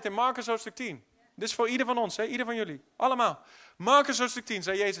Jezus zei het in Marcus hoofdstuk 10. Dit is voor ieder van ons, hè? Ieder van jullie. Allemaal. Marcus hoofdstuk 10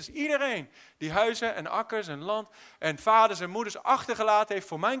 zei Jezus, iedereen die huizen en akkers en land en vaders en moeders achtergelaten heeft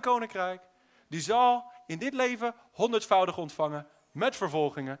voor mijn koninkrijk, die zal in dit leven 100voudig ontvangen met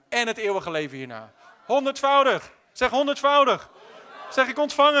vervolgingen en het eeuwige leven hierna. 100voudig. Zeg 100voudig. Zeg ik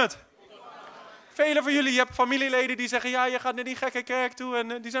ontvang het. Velen van jullie, je hebt familieleden die zeggen, ja, je gaat naar die gekke kerk toe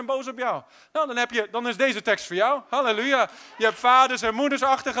en die zijn boos op jou. Nou, dan is deze tekst voor jou. Halleluja. Je hebt vaders en moeders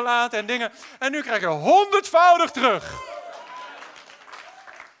achtergelaten en dingen. En nu krijg je 100voudig terug.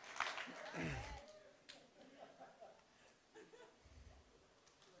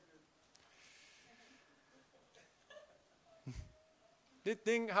 Dit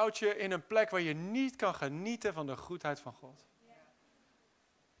ding houdt je in een plek waar je niet kan genieten van de goedheid van God.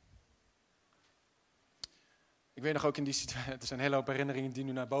 Ik weet nog ook in die situatie, er zijn een hele hoop herinneringen die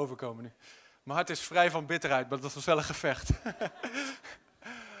nu naar boven komen nu. Mijn hart is vrij van bitterheid, maar dat was wel een gevecht.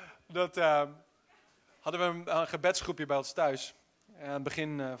 Hadden we een gebedsgroepje bij ons thuis. Aan het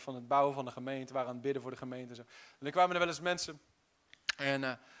begin van het bouwen van de gemeente, waren aan het bidden voor de gemeente. En zo. En er kwamen er wel eens mensen. En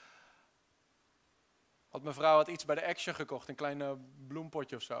mijn vrouw had iets bij de Action gekocht, een klein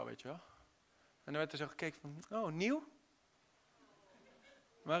bloempotje of zo, weet je wel. En dan werd er zo gekeken van, oh, nieuw?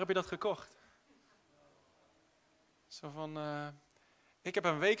 Waar heb je dat gekocht? Zo van, ik heb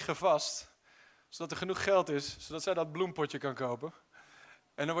een week gevast, zodat er genoeg geld is, zodat zij dat bloempotje kan kopen.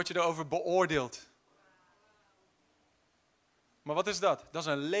 En dan word je erover beoordeeld. Maar wat is dat? Dat is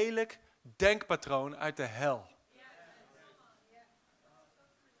een lelijk denkpatroon uit de hel.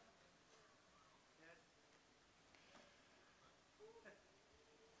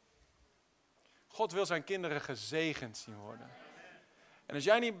 God wil zijn kinderen gezegend zien worden. En als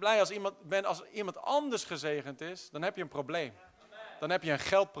jij niet blij bent als iemand anders gezegend is, dan heb je een probleem. Dan heb je een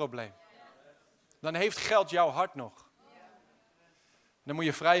geldprobleem. Dan heeft geld jouw hart nog. Daar moet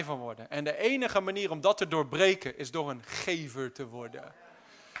je vrij van worden. En de enige manier om dat te doorbreken is door een gever te worden.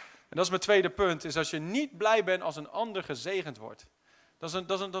 En dat is mijn tweede punt, is als je niet blij bent als een ander gezegend wordt.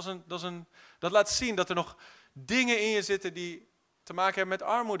 Dat laat zien dat er nog dingen in je zitten die te maken hebben met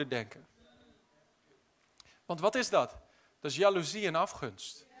armoede denken. Want wat is dat? Dat is jaloezie en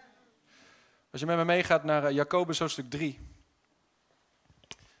afgunst. Als je met me meegaat naar Jacobus hoofdstuk 3.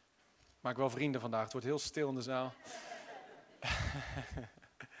 Maak wel vrienden vandaag, het wordt heel stil in de zaal.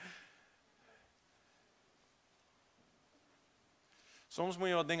 Soms moet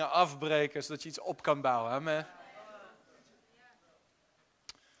je wat dingen afbreken, zodat je iets op kan bouwen. Amen.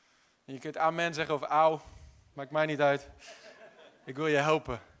 En je kunt amen zeggen of auw, maakt mij niet uit. Ik wil je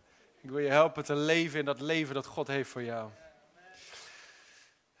helpen. Ik wil je helpen te leven in dat leven dat God heeft voor jou.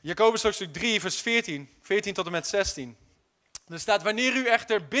 Jacobus hoofdstuk 3, vers 14 tot en met 16. Er staat, wanneer u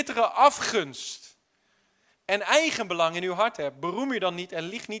echter bittere afgunst en eigenbelang in uw hart hebt, beroem je dan niet en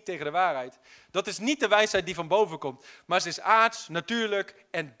lieg niet tegen de waarheid. Dat is niet de wijsheid die van boven komt, maar ze is aards, natuurlijk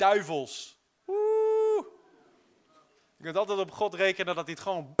en duivels. Oeh. Je kunt altijd op God rekenen dat hij het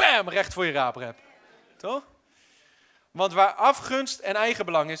gewoon bam recht voor je raap hebt. Toch? Want waar afgunst en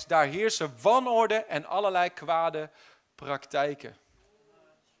eigenbelang is, daar heersen wanorde en allerlei kwade praktijken.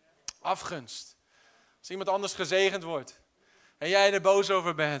 Afgunst. Als iemand anders gezegend wordt en jij er boos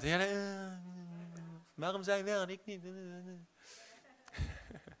over bent. Waarom zij wel en ik niet?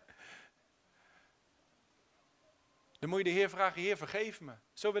 Dan moet je de Heer vragen, Heer vergeef me.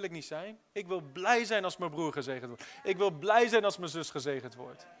 Zo wil ik niet zijn. Ik wil blij zijn als mijn broer gezegend wordt. Ik wil blij zijn als mijn zus gezegend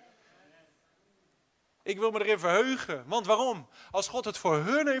wordt. Ik wil me erin verheugen. Want waarom? Als God het voor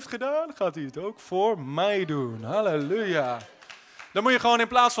hun heeft gedaan, gaat hij het ook voor mij doen. Halleluja. Dan moet je gewoon in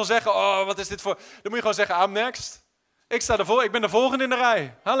plaats van zeggen, oh wat is dit voor... Dan moet je gewoon zeggen, I'm next. Ik ben de volgende in de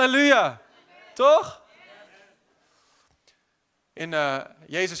rij. Halleluja. Toch?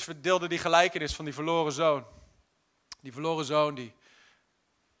 Jezus verdeelde die gelijkenis van die verloren zoon. Die verloren zoon die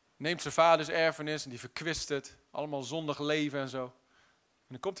neemt zijn vaders erfenis en die verkwist het. Allemaal zondig leven en zo. En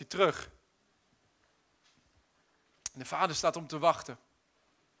dan komt hij terug. En de vader staat om te wachten.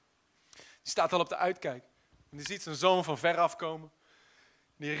 Die staat al op de uitkijk. En die ziet zijn zoon van ver afkomen.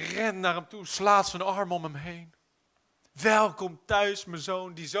 Die rent naar hem toe, slaat zijn arm om hem heen. Welkom thuis, mijn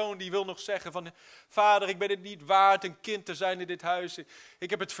zoon. Die zoon die wil nog zeggen van... Vader, ik ben het niet waard een kind te zijn in dit huis. Ik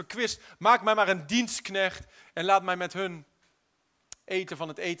heb het verkwist. Maak mij maar een dienstknecht. En laat mij met hun eten van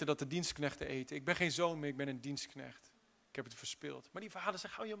het eten dat de dienstknechten eten. Ik ben geen zoon meer, ik ben een dienstknecht. Ik heb het verspeeld. Maar die vader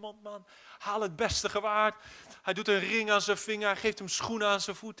zegt, hou je mond man. Haal het beste gewaard. Hij doet een ring aan zijn vinger. Hij geeft hem schoenen aan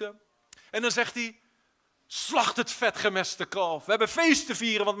zijn voeten. En dan zegt hij... Slacht het vetgemeste kalf. We hebben feest te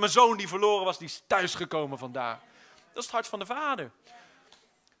vieren, want mijn zoon die verloren was, die is thuisgekomen vandaag. Dat is het hart van de Vader.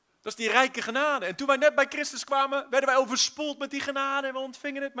 Dat is die rijke genade. En toen wij net bij Christus kwamen, werden wij overspoeld met die genade en we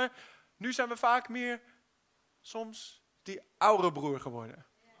ontvingen het. Maar nu zijn we vaak meer soms die oude broer geworden.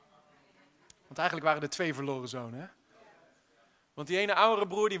 Want eigenlijk waren er 2 verloren zonen. Hè? Want die ene oudere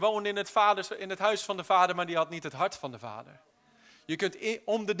broer die woonde in het huis van de Vader, maar die had niet het hart van de Vader. Je kunt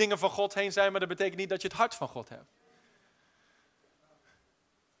om de dingen van God heen zijn, maar dat betekent niet dat je het hart van God hebt.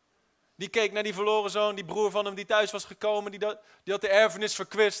 Die keek naar die verloren zoon, die broer van hem die thuis was gekomen, die had de erfenis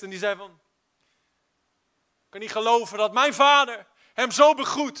verkwist en die zei van... Ik kan niet geloven dat mijn vader hem zo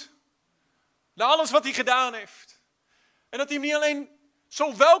begroet. Na alles wat hij gedaan heeft. En dat hij hem niet alleen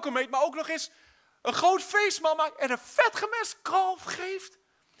zo welkom heet, maar ook nog eens een groot feestmaal maakt en een vetgemest kalf geeft.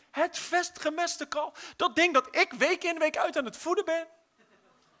 Het vetgemeste kalf. Dat ding dat ik week in week uit aan het voeden ben.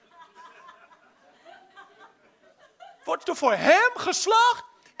 Wordt er voor hem geslacht?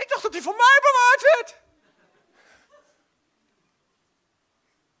 Ik dacht dat hij voor mij bewaard werd.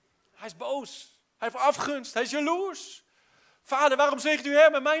 Hij is boos. Hij heeft afgunst. Hij is jaloers. Vader, waarom zegt u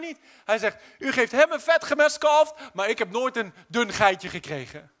hem en mij niet? Hij zegt, u geeft hem een vetgemest kalf, maar ik heb nooit een dun geitje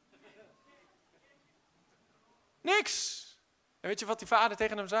gekregen. Niks. En weet je wat die vader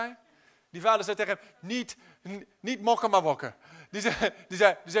tegen hem zei? Die vader zei tegen hem, niet mokken maar wokken. Die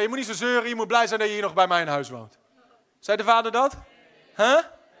zei, je moet niet zo zeuren, je moet blij zijn dat je hier nog bij mij in huis woont. Zei de vader dat? Huh?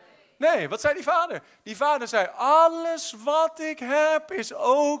 Nee, wat zei die vader? Die vader zei, alles wat ik heb is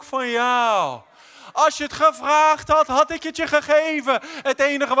ook van jou. Als je het gevraagd had, had ik het je gegeven. Het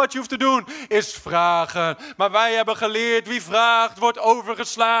enige wat je hoeft te doen is vragen. Maar wij hebben geleerd, wie vraagt wordt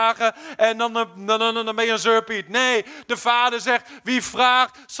overgeslagen. En dan ben je een zeurpiet. Nee, de vader zegt, wie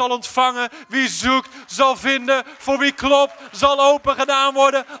vraagt zal ontvangen. Wie zoekt zal vinden. Voor wie klopt zal open gedaan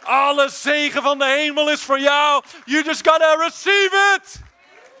worden. Alle zegen van de hemel is voor jou. You just gotta receive it.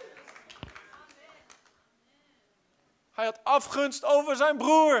 Hij had afgunst over zijn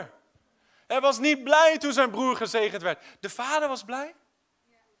broer. Hij was niet blij toen zijn broer gezegend werd. De vader was blij.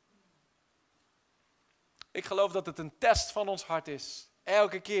 Ik geloof dat het een test van ons hart is.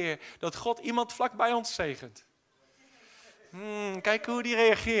 Elke keer dat God iemand vlak bij ons zegent. Kijk hoe die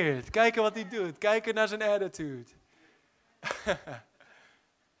reageert. Kijken wat hij doet. Kijken naar zijn attitude.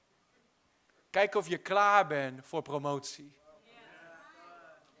 Kijken of je klaar bent voor promotie.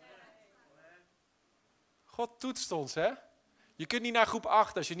 God toetst ons, hè? Je kunt niet naar groep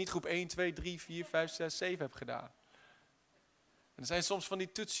 8 als je niet groep 1, 2, 3, 4, 5, 6, 7 hebt gedaan. En er zijn soms van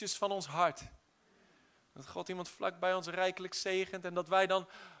die toetsjes van ons hart. Dat God iemand vlak bij ons rijkelijk zegent en dat wij dan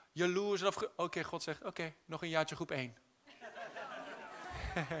jaloers en Oké, God zegt, oké, nog een jaartje groep 1.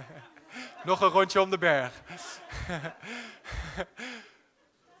 Nog een rondje om de berg.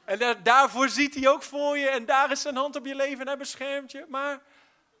 En daarvoor ziet hij ook voor je en daar is zijn hand op je leven en hij beschermt je. Maar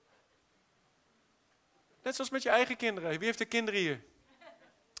net zoals met je eigen kinderen. Wie heeft er kinderen hier?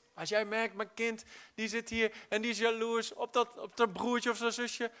 Als jij merkt, mijn kind, die zit hier en die is jaloers op dat broertje of zijn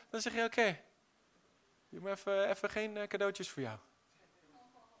zusje. Dan zeg je, oké, doe maar even geen cadeautjes voor jou.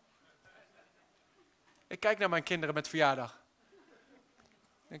 Ik kijk naar mijn kinderen met verjaardag.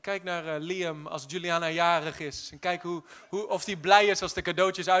 En kijk naar Liam als Juliana jarig is. En kijk of die blij is als de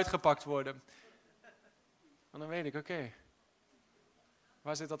cadeautjes uitgepakt worden. En dan weet ik, oké,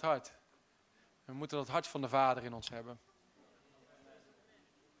 waar zit dat hart? We moeten dat hart van de Vader in ons hebben.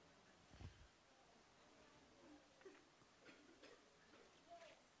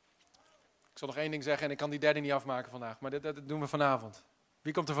 Ik zal nog één ding zeggen en ik kan die derde niet afmaken vandaag. Maar dit doen we vanavond.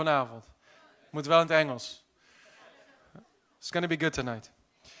 Wie komt er vanavond? Moet wel in het Engels. It's gonna be good tonight.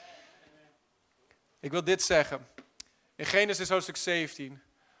 Ik wil dit zeggen. In Genesis hoofdstuk 17,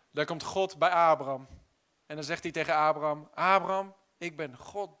 daar komt God bij Abraham. En dan zegt hij tegen Abraham, Abraham, ik ben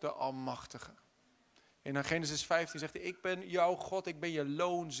God de Almachtige. En in Genesis 15 zegt hij, ik ben jouw God, ik ben je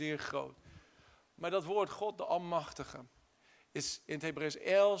loon zeer groot. Maar dat woord God de Almachtige is in het Hebreeuws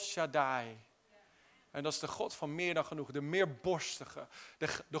El Shaddai. En dat is de God van meer dan genoeg, de meerborstige,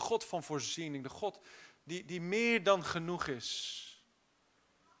 de God van voorziening, de God die meer dan genoeg is.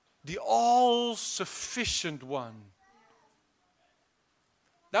 The all-sufficient one.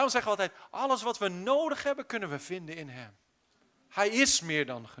 Daarom zeggen we altijd, alles wat we nodig hebben, kunnen we vinden in hem. Hij is meer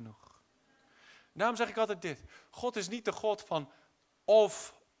dan genoeg. Daarom zeg ik altijd dit. God is niet de God van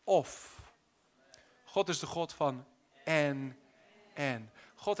of. God is de God van en.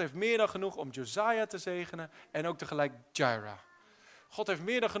 God heeft meer dan genoeg om Josiah te zegenen en ook tegelijk Jaira. God heeft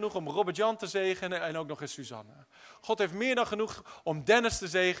meer dan genoeg om Robert-Jan te zegenen en ook nog eens Suzanne. God heeft meer dan genoeg om Dennis te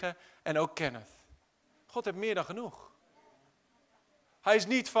zegenen en ook Kenneth. God heeft meer dan genoeg. Hij is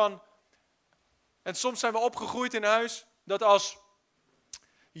niet van... En soms zijn we opgegroeid in huis dat als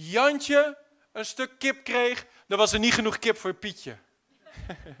Jantje een stuk kip kreeg, dan was er niet genoeg kip voor Pietje.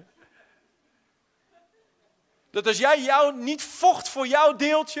 Dat als jij niet vocht voor jouw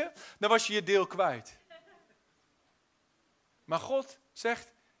deeltje, dan was je je deel kwijt. Maar God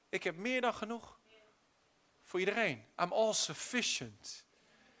zegt, ik heb meer dan genoeg voor iedereen. I'm all sufficient.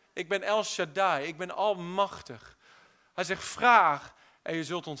 Ik ben El Shaddai, ik ben almachtig. Hij zegt, vraag en je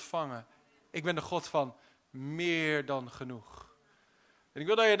zult ontvangen. Ik ben de God van meer dan genoeg. En ik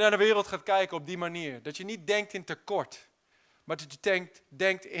wil dat je naar de wereld gaat kijken op die manier. Dat je niet denkt in tekort, maar dat je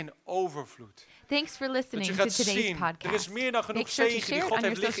denkt in overvloed. Thanks for listening Dat je to gaat today's zien, podcast. er is meer dan genoeg Make sure to zegen die share it God on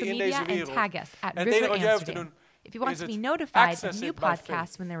heeft your liggen social in media deze and wereld. tag us at En het enige River wat jij hoeft te Amsterdam. doen, If you want is to be het notified of access new it by faith.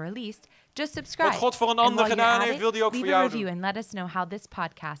 podcasts when they're released, just subscribe. Wat God voor een And ander while you're gedaan at heeft, it, wil hij ook voor leave a jou review doen. and let us know how this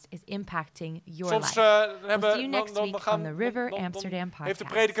podcast is impacting your Soms life. We'll see you next dan week gaan- on the River dan Amsterdam heeft de podcast.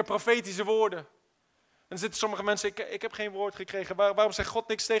 prediker profetische woorden. En dan zitten sommige mensen, ik heb geen woord gekregen. Waarom zegt God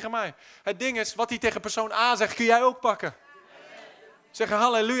niks tegen mij? Het ding is, wat hij tegen persoon A zegt, kun jij ook pakken. Zeggen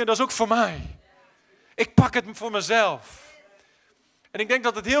halleluja, dat is ook voor mij. Ik pak het voor mezelf. En ik denk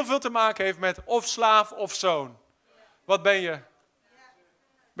dat het heel veel te maken heeft met of slaaf of zoon. Wat ben je?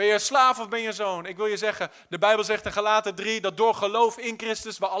 Ben je slaaf of ben je zoon? Ik wil je zeggen, de Bijbel zegt in Galaten 3... dat door geloof in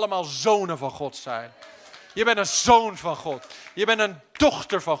Christus we allemaal zonen van God zijn. Je bent een zoon van God. Je bent een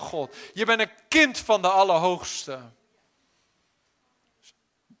dochter van God. Je bent een kind van de Allerhoogste.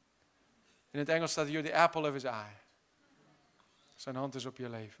 In het Engels staat hier, the apple of his eye. Zijn hand is op je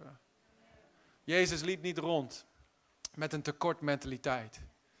leven. Jezus liep niet rond met een tekortmentaliteit.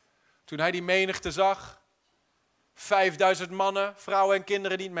 Toen hij die menigte zag, 5000 mannen, vrouwen en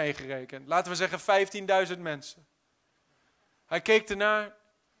kinderen niet meegerekend. Laten we zeggen 15.000 mensen. Hij keek ernaar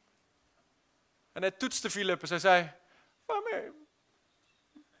en hij toetste Filippus. Hij zei,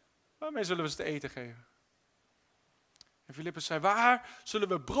 waarmee zullen we ze te eten geven? En Filippus zei, waar zullen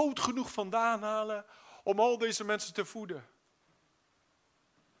we brood genoeg vandaan halen om al deze mensen te voeden?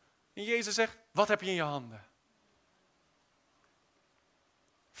 En Jezus zegt, wat heb je in je handen?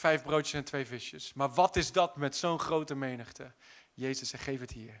 5 broodjes en 2 visjes. Maar wat is dat met zo'n grote menigte? Jezus zegt, geef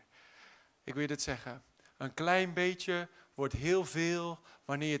het hier. Ik wil je dit zeggen. Een klein beetje wordt heel veel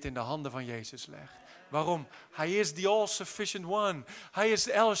wanneer je het in de handen van Jezus legt. Waarom? Hij is the all-sufficient one. Hij is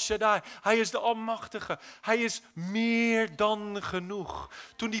El Shaddai. Hij is de Almachtige. Hij is meer dan genoeg.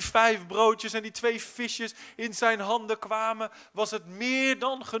 Toen die 5 broodjes en die 2 visjes in zijn handen kwamen, was het meer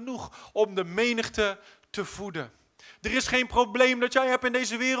dan genoeg om de menigte te voeden. Er is geen probleem dat jij hebt in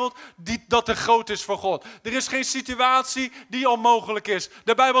deze wereld dat te groot is voor God. Er is geen situatie die onmogelijk is.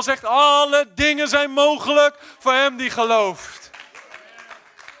 De Bijbel zegt, alle dingen zijn mogelijk voor hem die gelooft.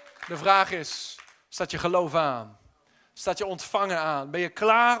 De vraag is, staat je geloof aan? Staat je ontvangen aan? Ben je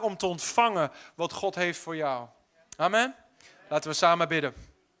klaar om te ontvangen wat God heeft voor jou? Amen? Laten we samen bidden.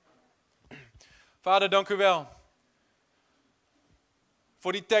 Vader, dank u wel.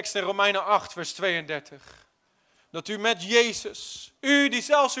 voor die tekst in Romeinen 8, vers 32. Dat u met Jezus, u die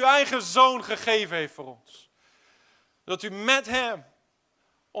zelfs uw eigen zoon gegeven heeft voor ons. Dat u met hem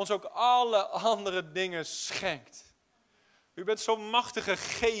ons ook alle andere dingen schenkt. U bent zo'n machtige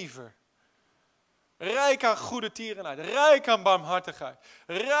gever. Rijk aan goede tierenheid, rijk aan barmhartigheid,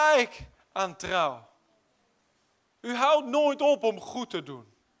 rijk aan trouw. U houdt nooit op om goed te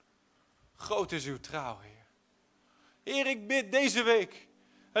doen. Groot is uw trouw, Heer. Heer, ik bid deze week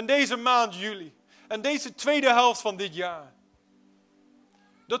en deze maand juli en deze tweede helft van dit jaar,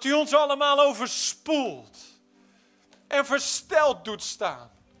 dat u ons allemaal overspoelt en versteld doet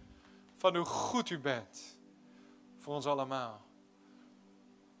staan van hoe goed u bent voor ons allemaal.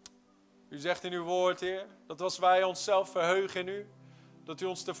 U zegt in uw woord, Heer, dat als wij onszelf verheugen in u, dat u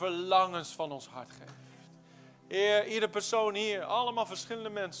ons de verlangens van ons hart geeft. Heer, ieder persoon hier, allemaal verschillende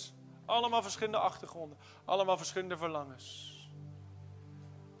mensen, allemaal verschillende achtergronden, allemaal verschillende verlangens.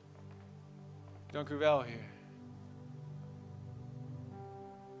 Dank u wel, Heer.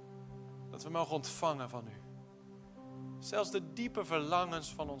 Dat we mogen ontvangen van u. Zelfs de diepe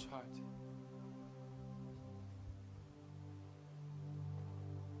verlangens van ons hart.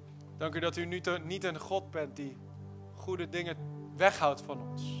 Dank u dat u nu niet een God bent die goede dingen weghoudt van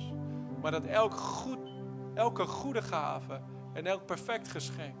ons. Maar dat elke goede gave en elk perfect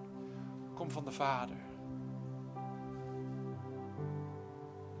geschenk komt van de Vader.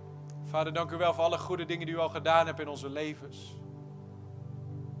 Vader, dank u wel voor alle goede dingen die u al gedaan hebt in onze levens.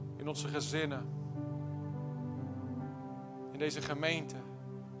 In onze gezinnen. In deze gemeente.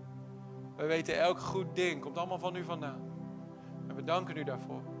 We weten elk goed ding komt allemaal van u vandaan. En we danken u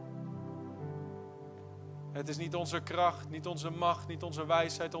daarvoor. Het is niet onze kracht, niet onze macht, niet onze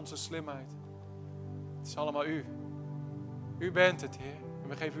wijsheid, onze slimheid. Het is allemaal u. U bent het, Heer. En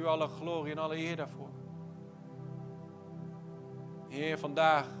we geven u alle glorie en alle eer daarvoor. Heer,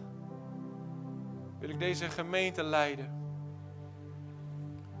 vandaag wil ik deze gemeente leiden.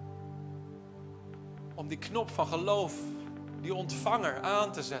 Om die knop van geloof, die ontvanger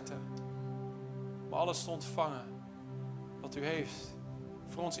aan te zetten. Om alles te ontvangen wat u heeft.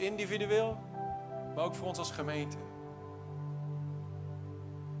 Voor ons individueel, maar ook voor ons als gemeente.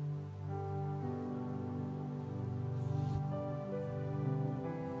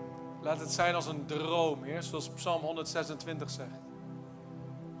 Laat het zijn als een droom, Heer, zoals Psalm 126 zegt.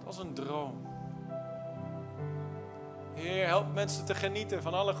 Als een droom. Heer, help mensen te genieten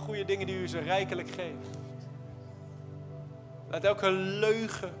van alle goede dingen die u ze rijkelijk geeft. Laat elke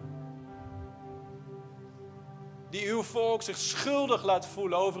leugen die uw volk zich schuldig laat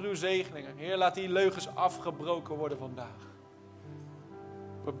voelen over uw zegeningen. Heer, laat die leugens afgebroken worden vandaag.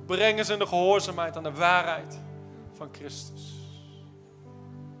 We brengen ze in de gehoorzaamheid aan de waarheid van Christus.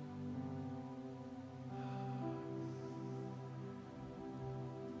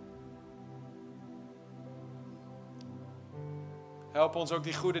 Help ons ook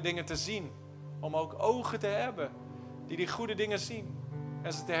die goede dingen te zien. Om ook ogen te hebben die goede dingen zien.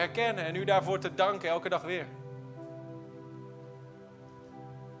 En ze te herkennen en u daarvoor te danken elke dag weer.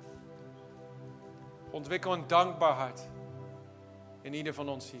 Ontwikkel een dankbaar hart in ieder van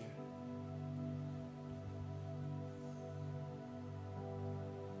ons hier.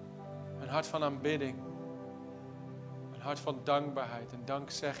 Een hart van aanbidding. Een hart van dankbaarheid en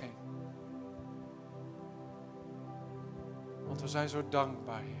dankzegging. Want we zijn zo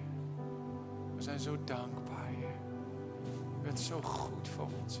dankbaar, Heer. We zijn zo dankbaar, Heer. U bent zo goed voor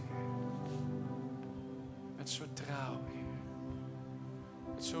ons, Heer. U bent zo trouw, Heer.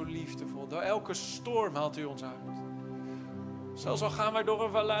 U bent zo liefdevol. Door elke storm haalt u ons uit. Zelfs al gaan wij door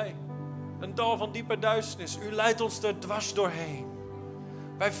een vallei. Een dal van diepe duisternis. U leidt ons er dwars doorheen.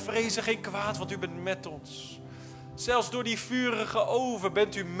 Wij vrezen geen kwaad, want u bent met ons. Zelfs door die vurige oven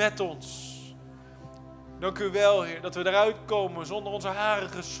bent u met ons. Dank u wel, Heer, dat we eruit komen zonder onze haren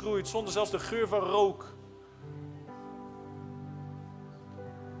geschroeid, zonder zelfs de geur van rook.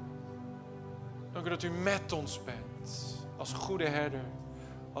 Dank u dat u met ons bent, als goede herder,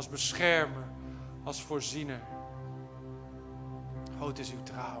 als beschermer, als voorziener. Groot is uw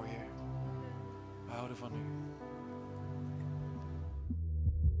trouw, Heer. We houden van u.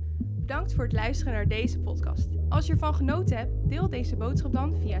 Bedankt voor het luisteren naar deze podcast. Als je ervan genoten hebt, deel deze boodschap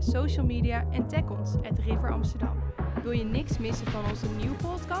dan via social media en tag ons @riveramsterdam. Wil je niks missen van onze nieuwe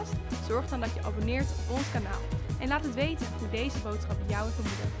podcast? Zorg dan dat je abonneert op ons kanaal. En laat het weten hoe deze boodschap jou heeft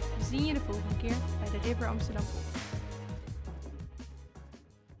bemoedigd. We zien je de volgende keer bij de River Amsterdam podcast.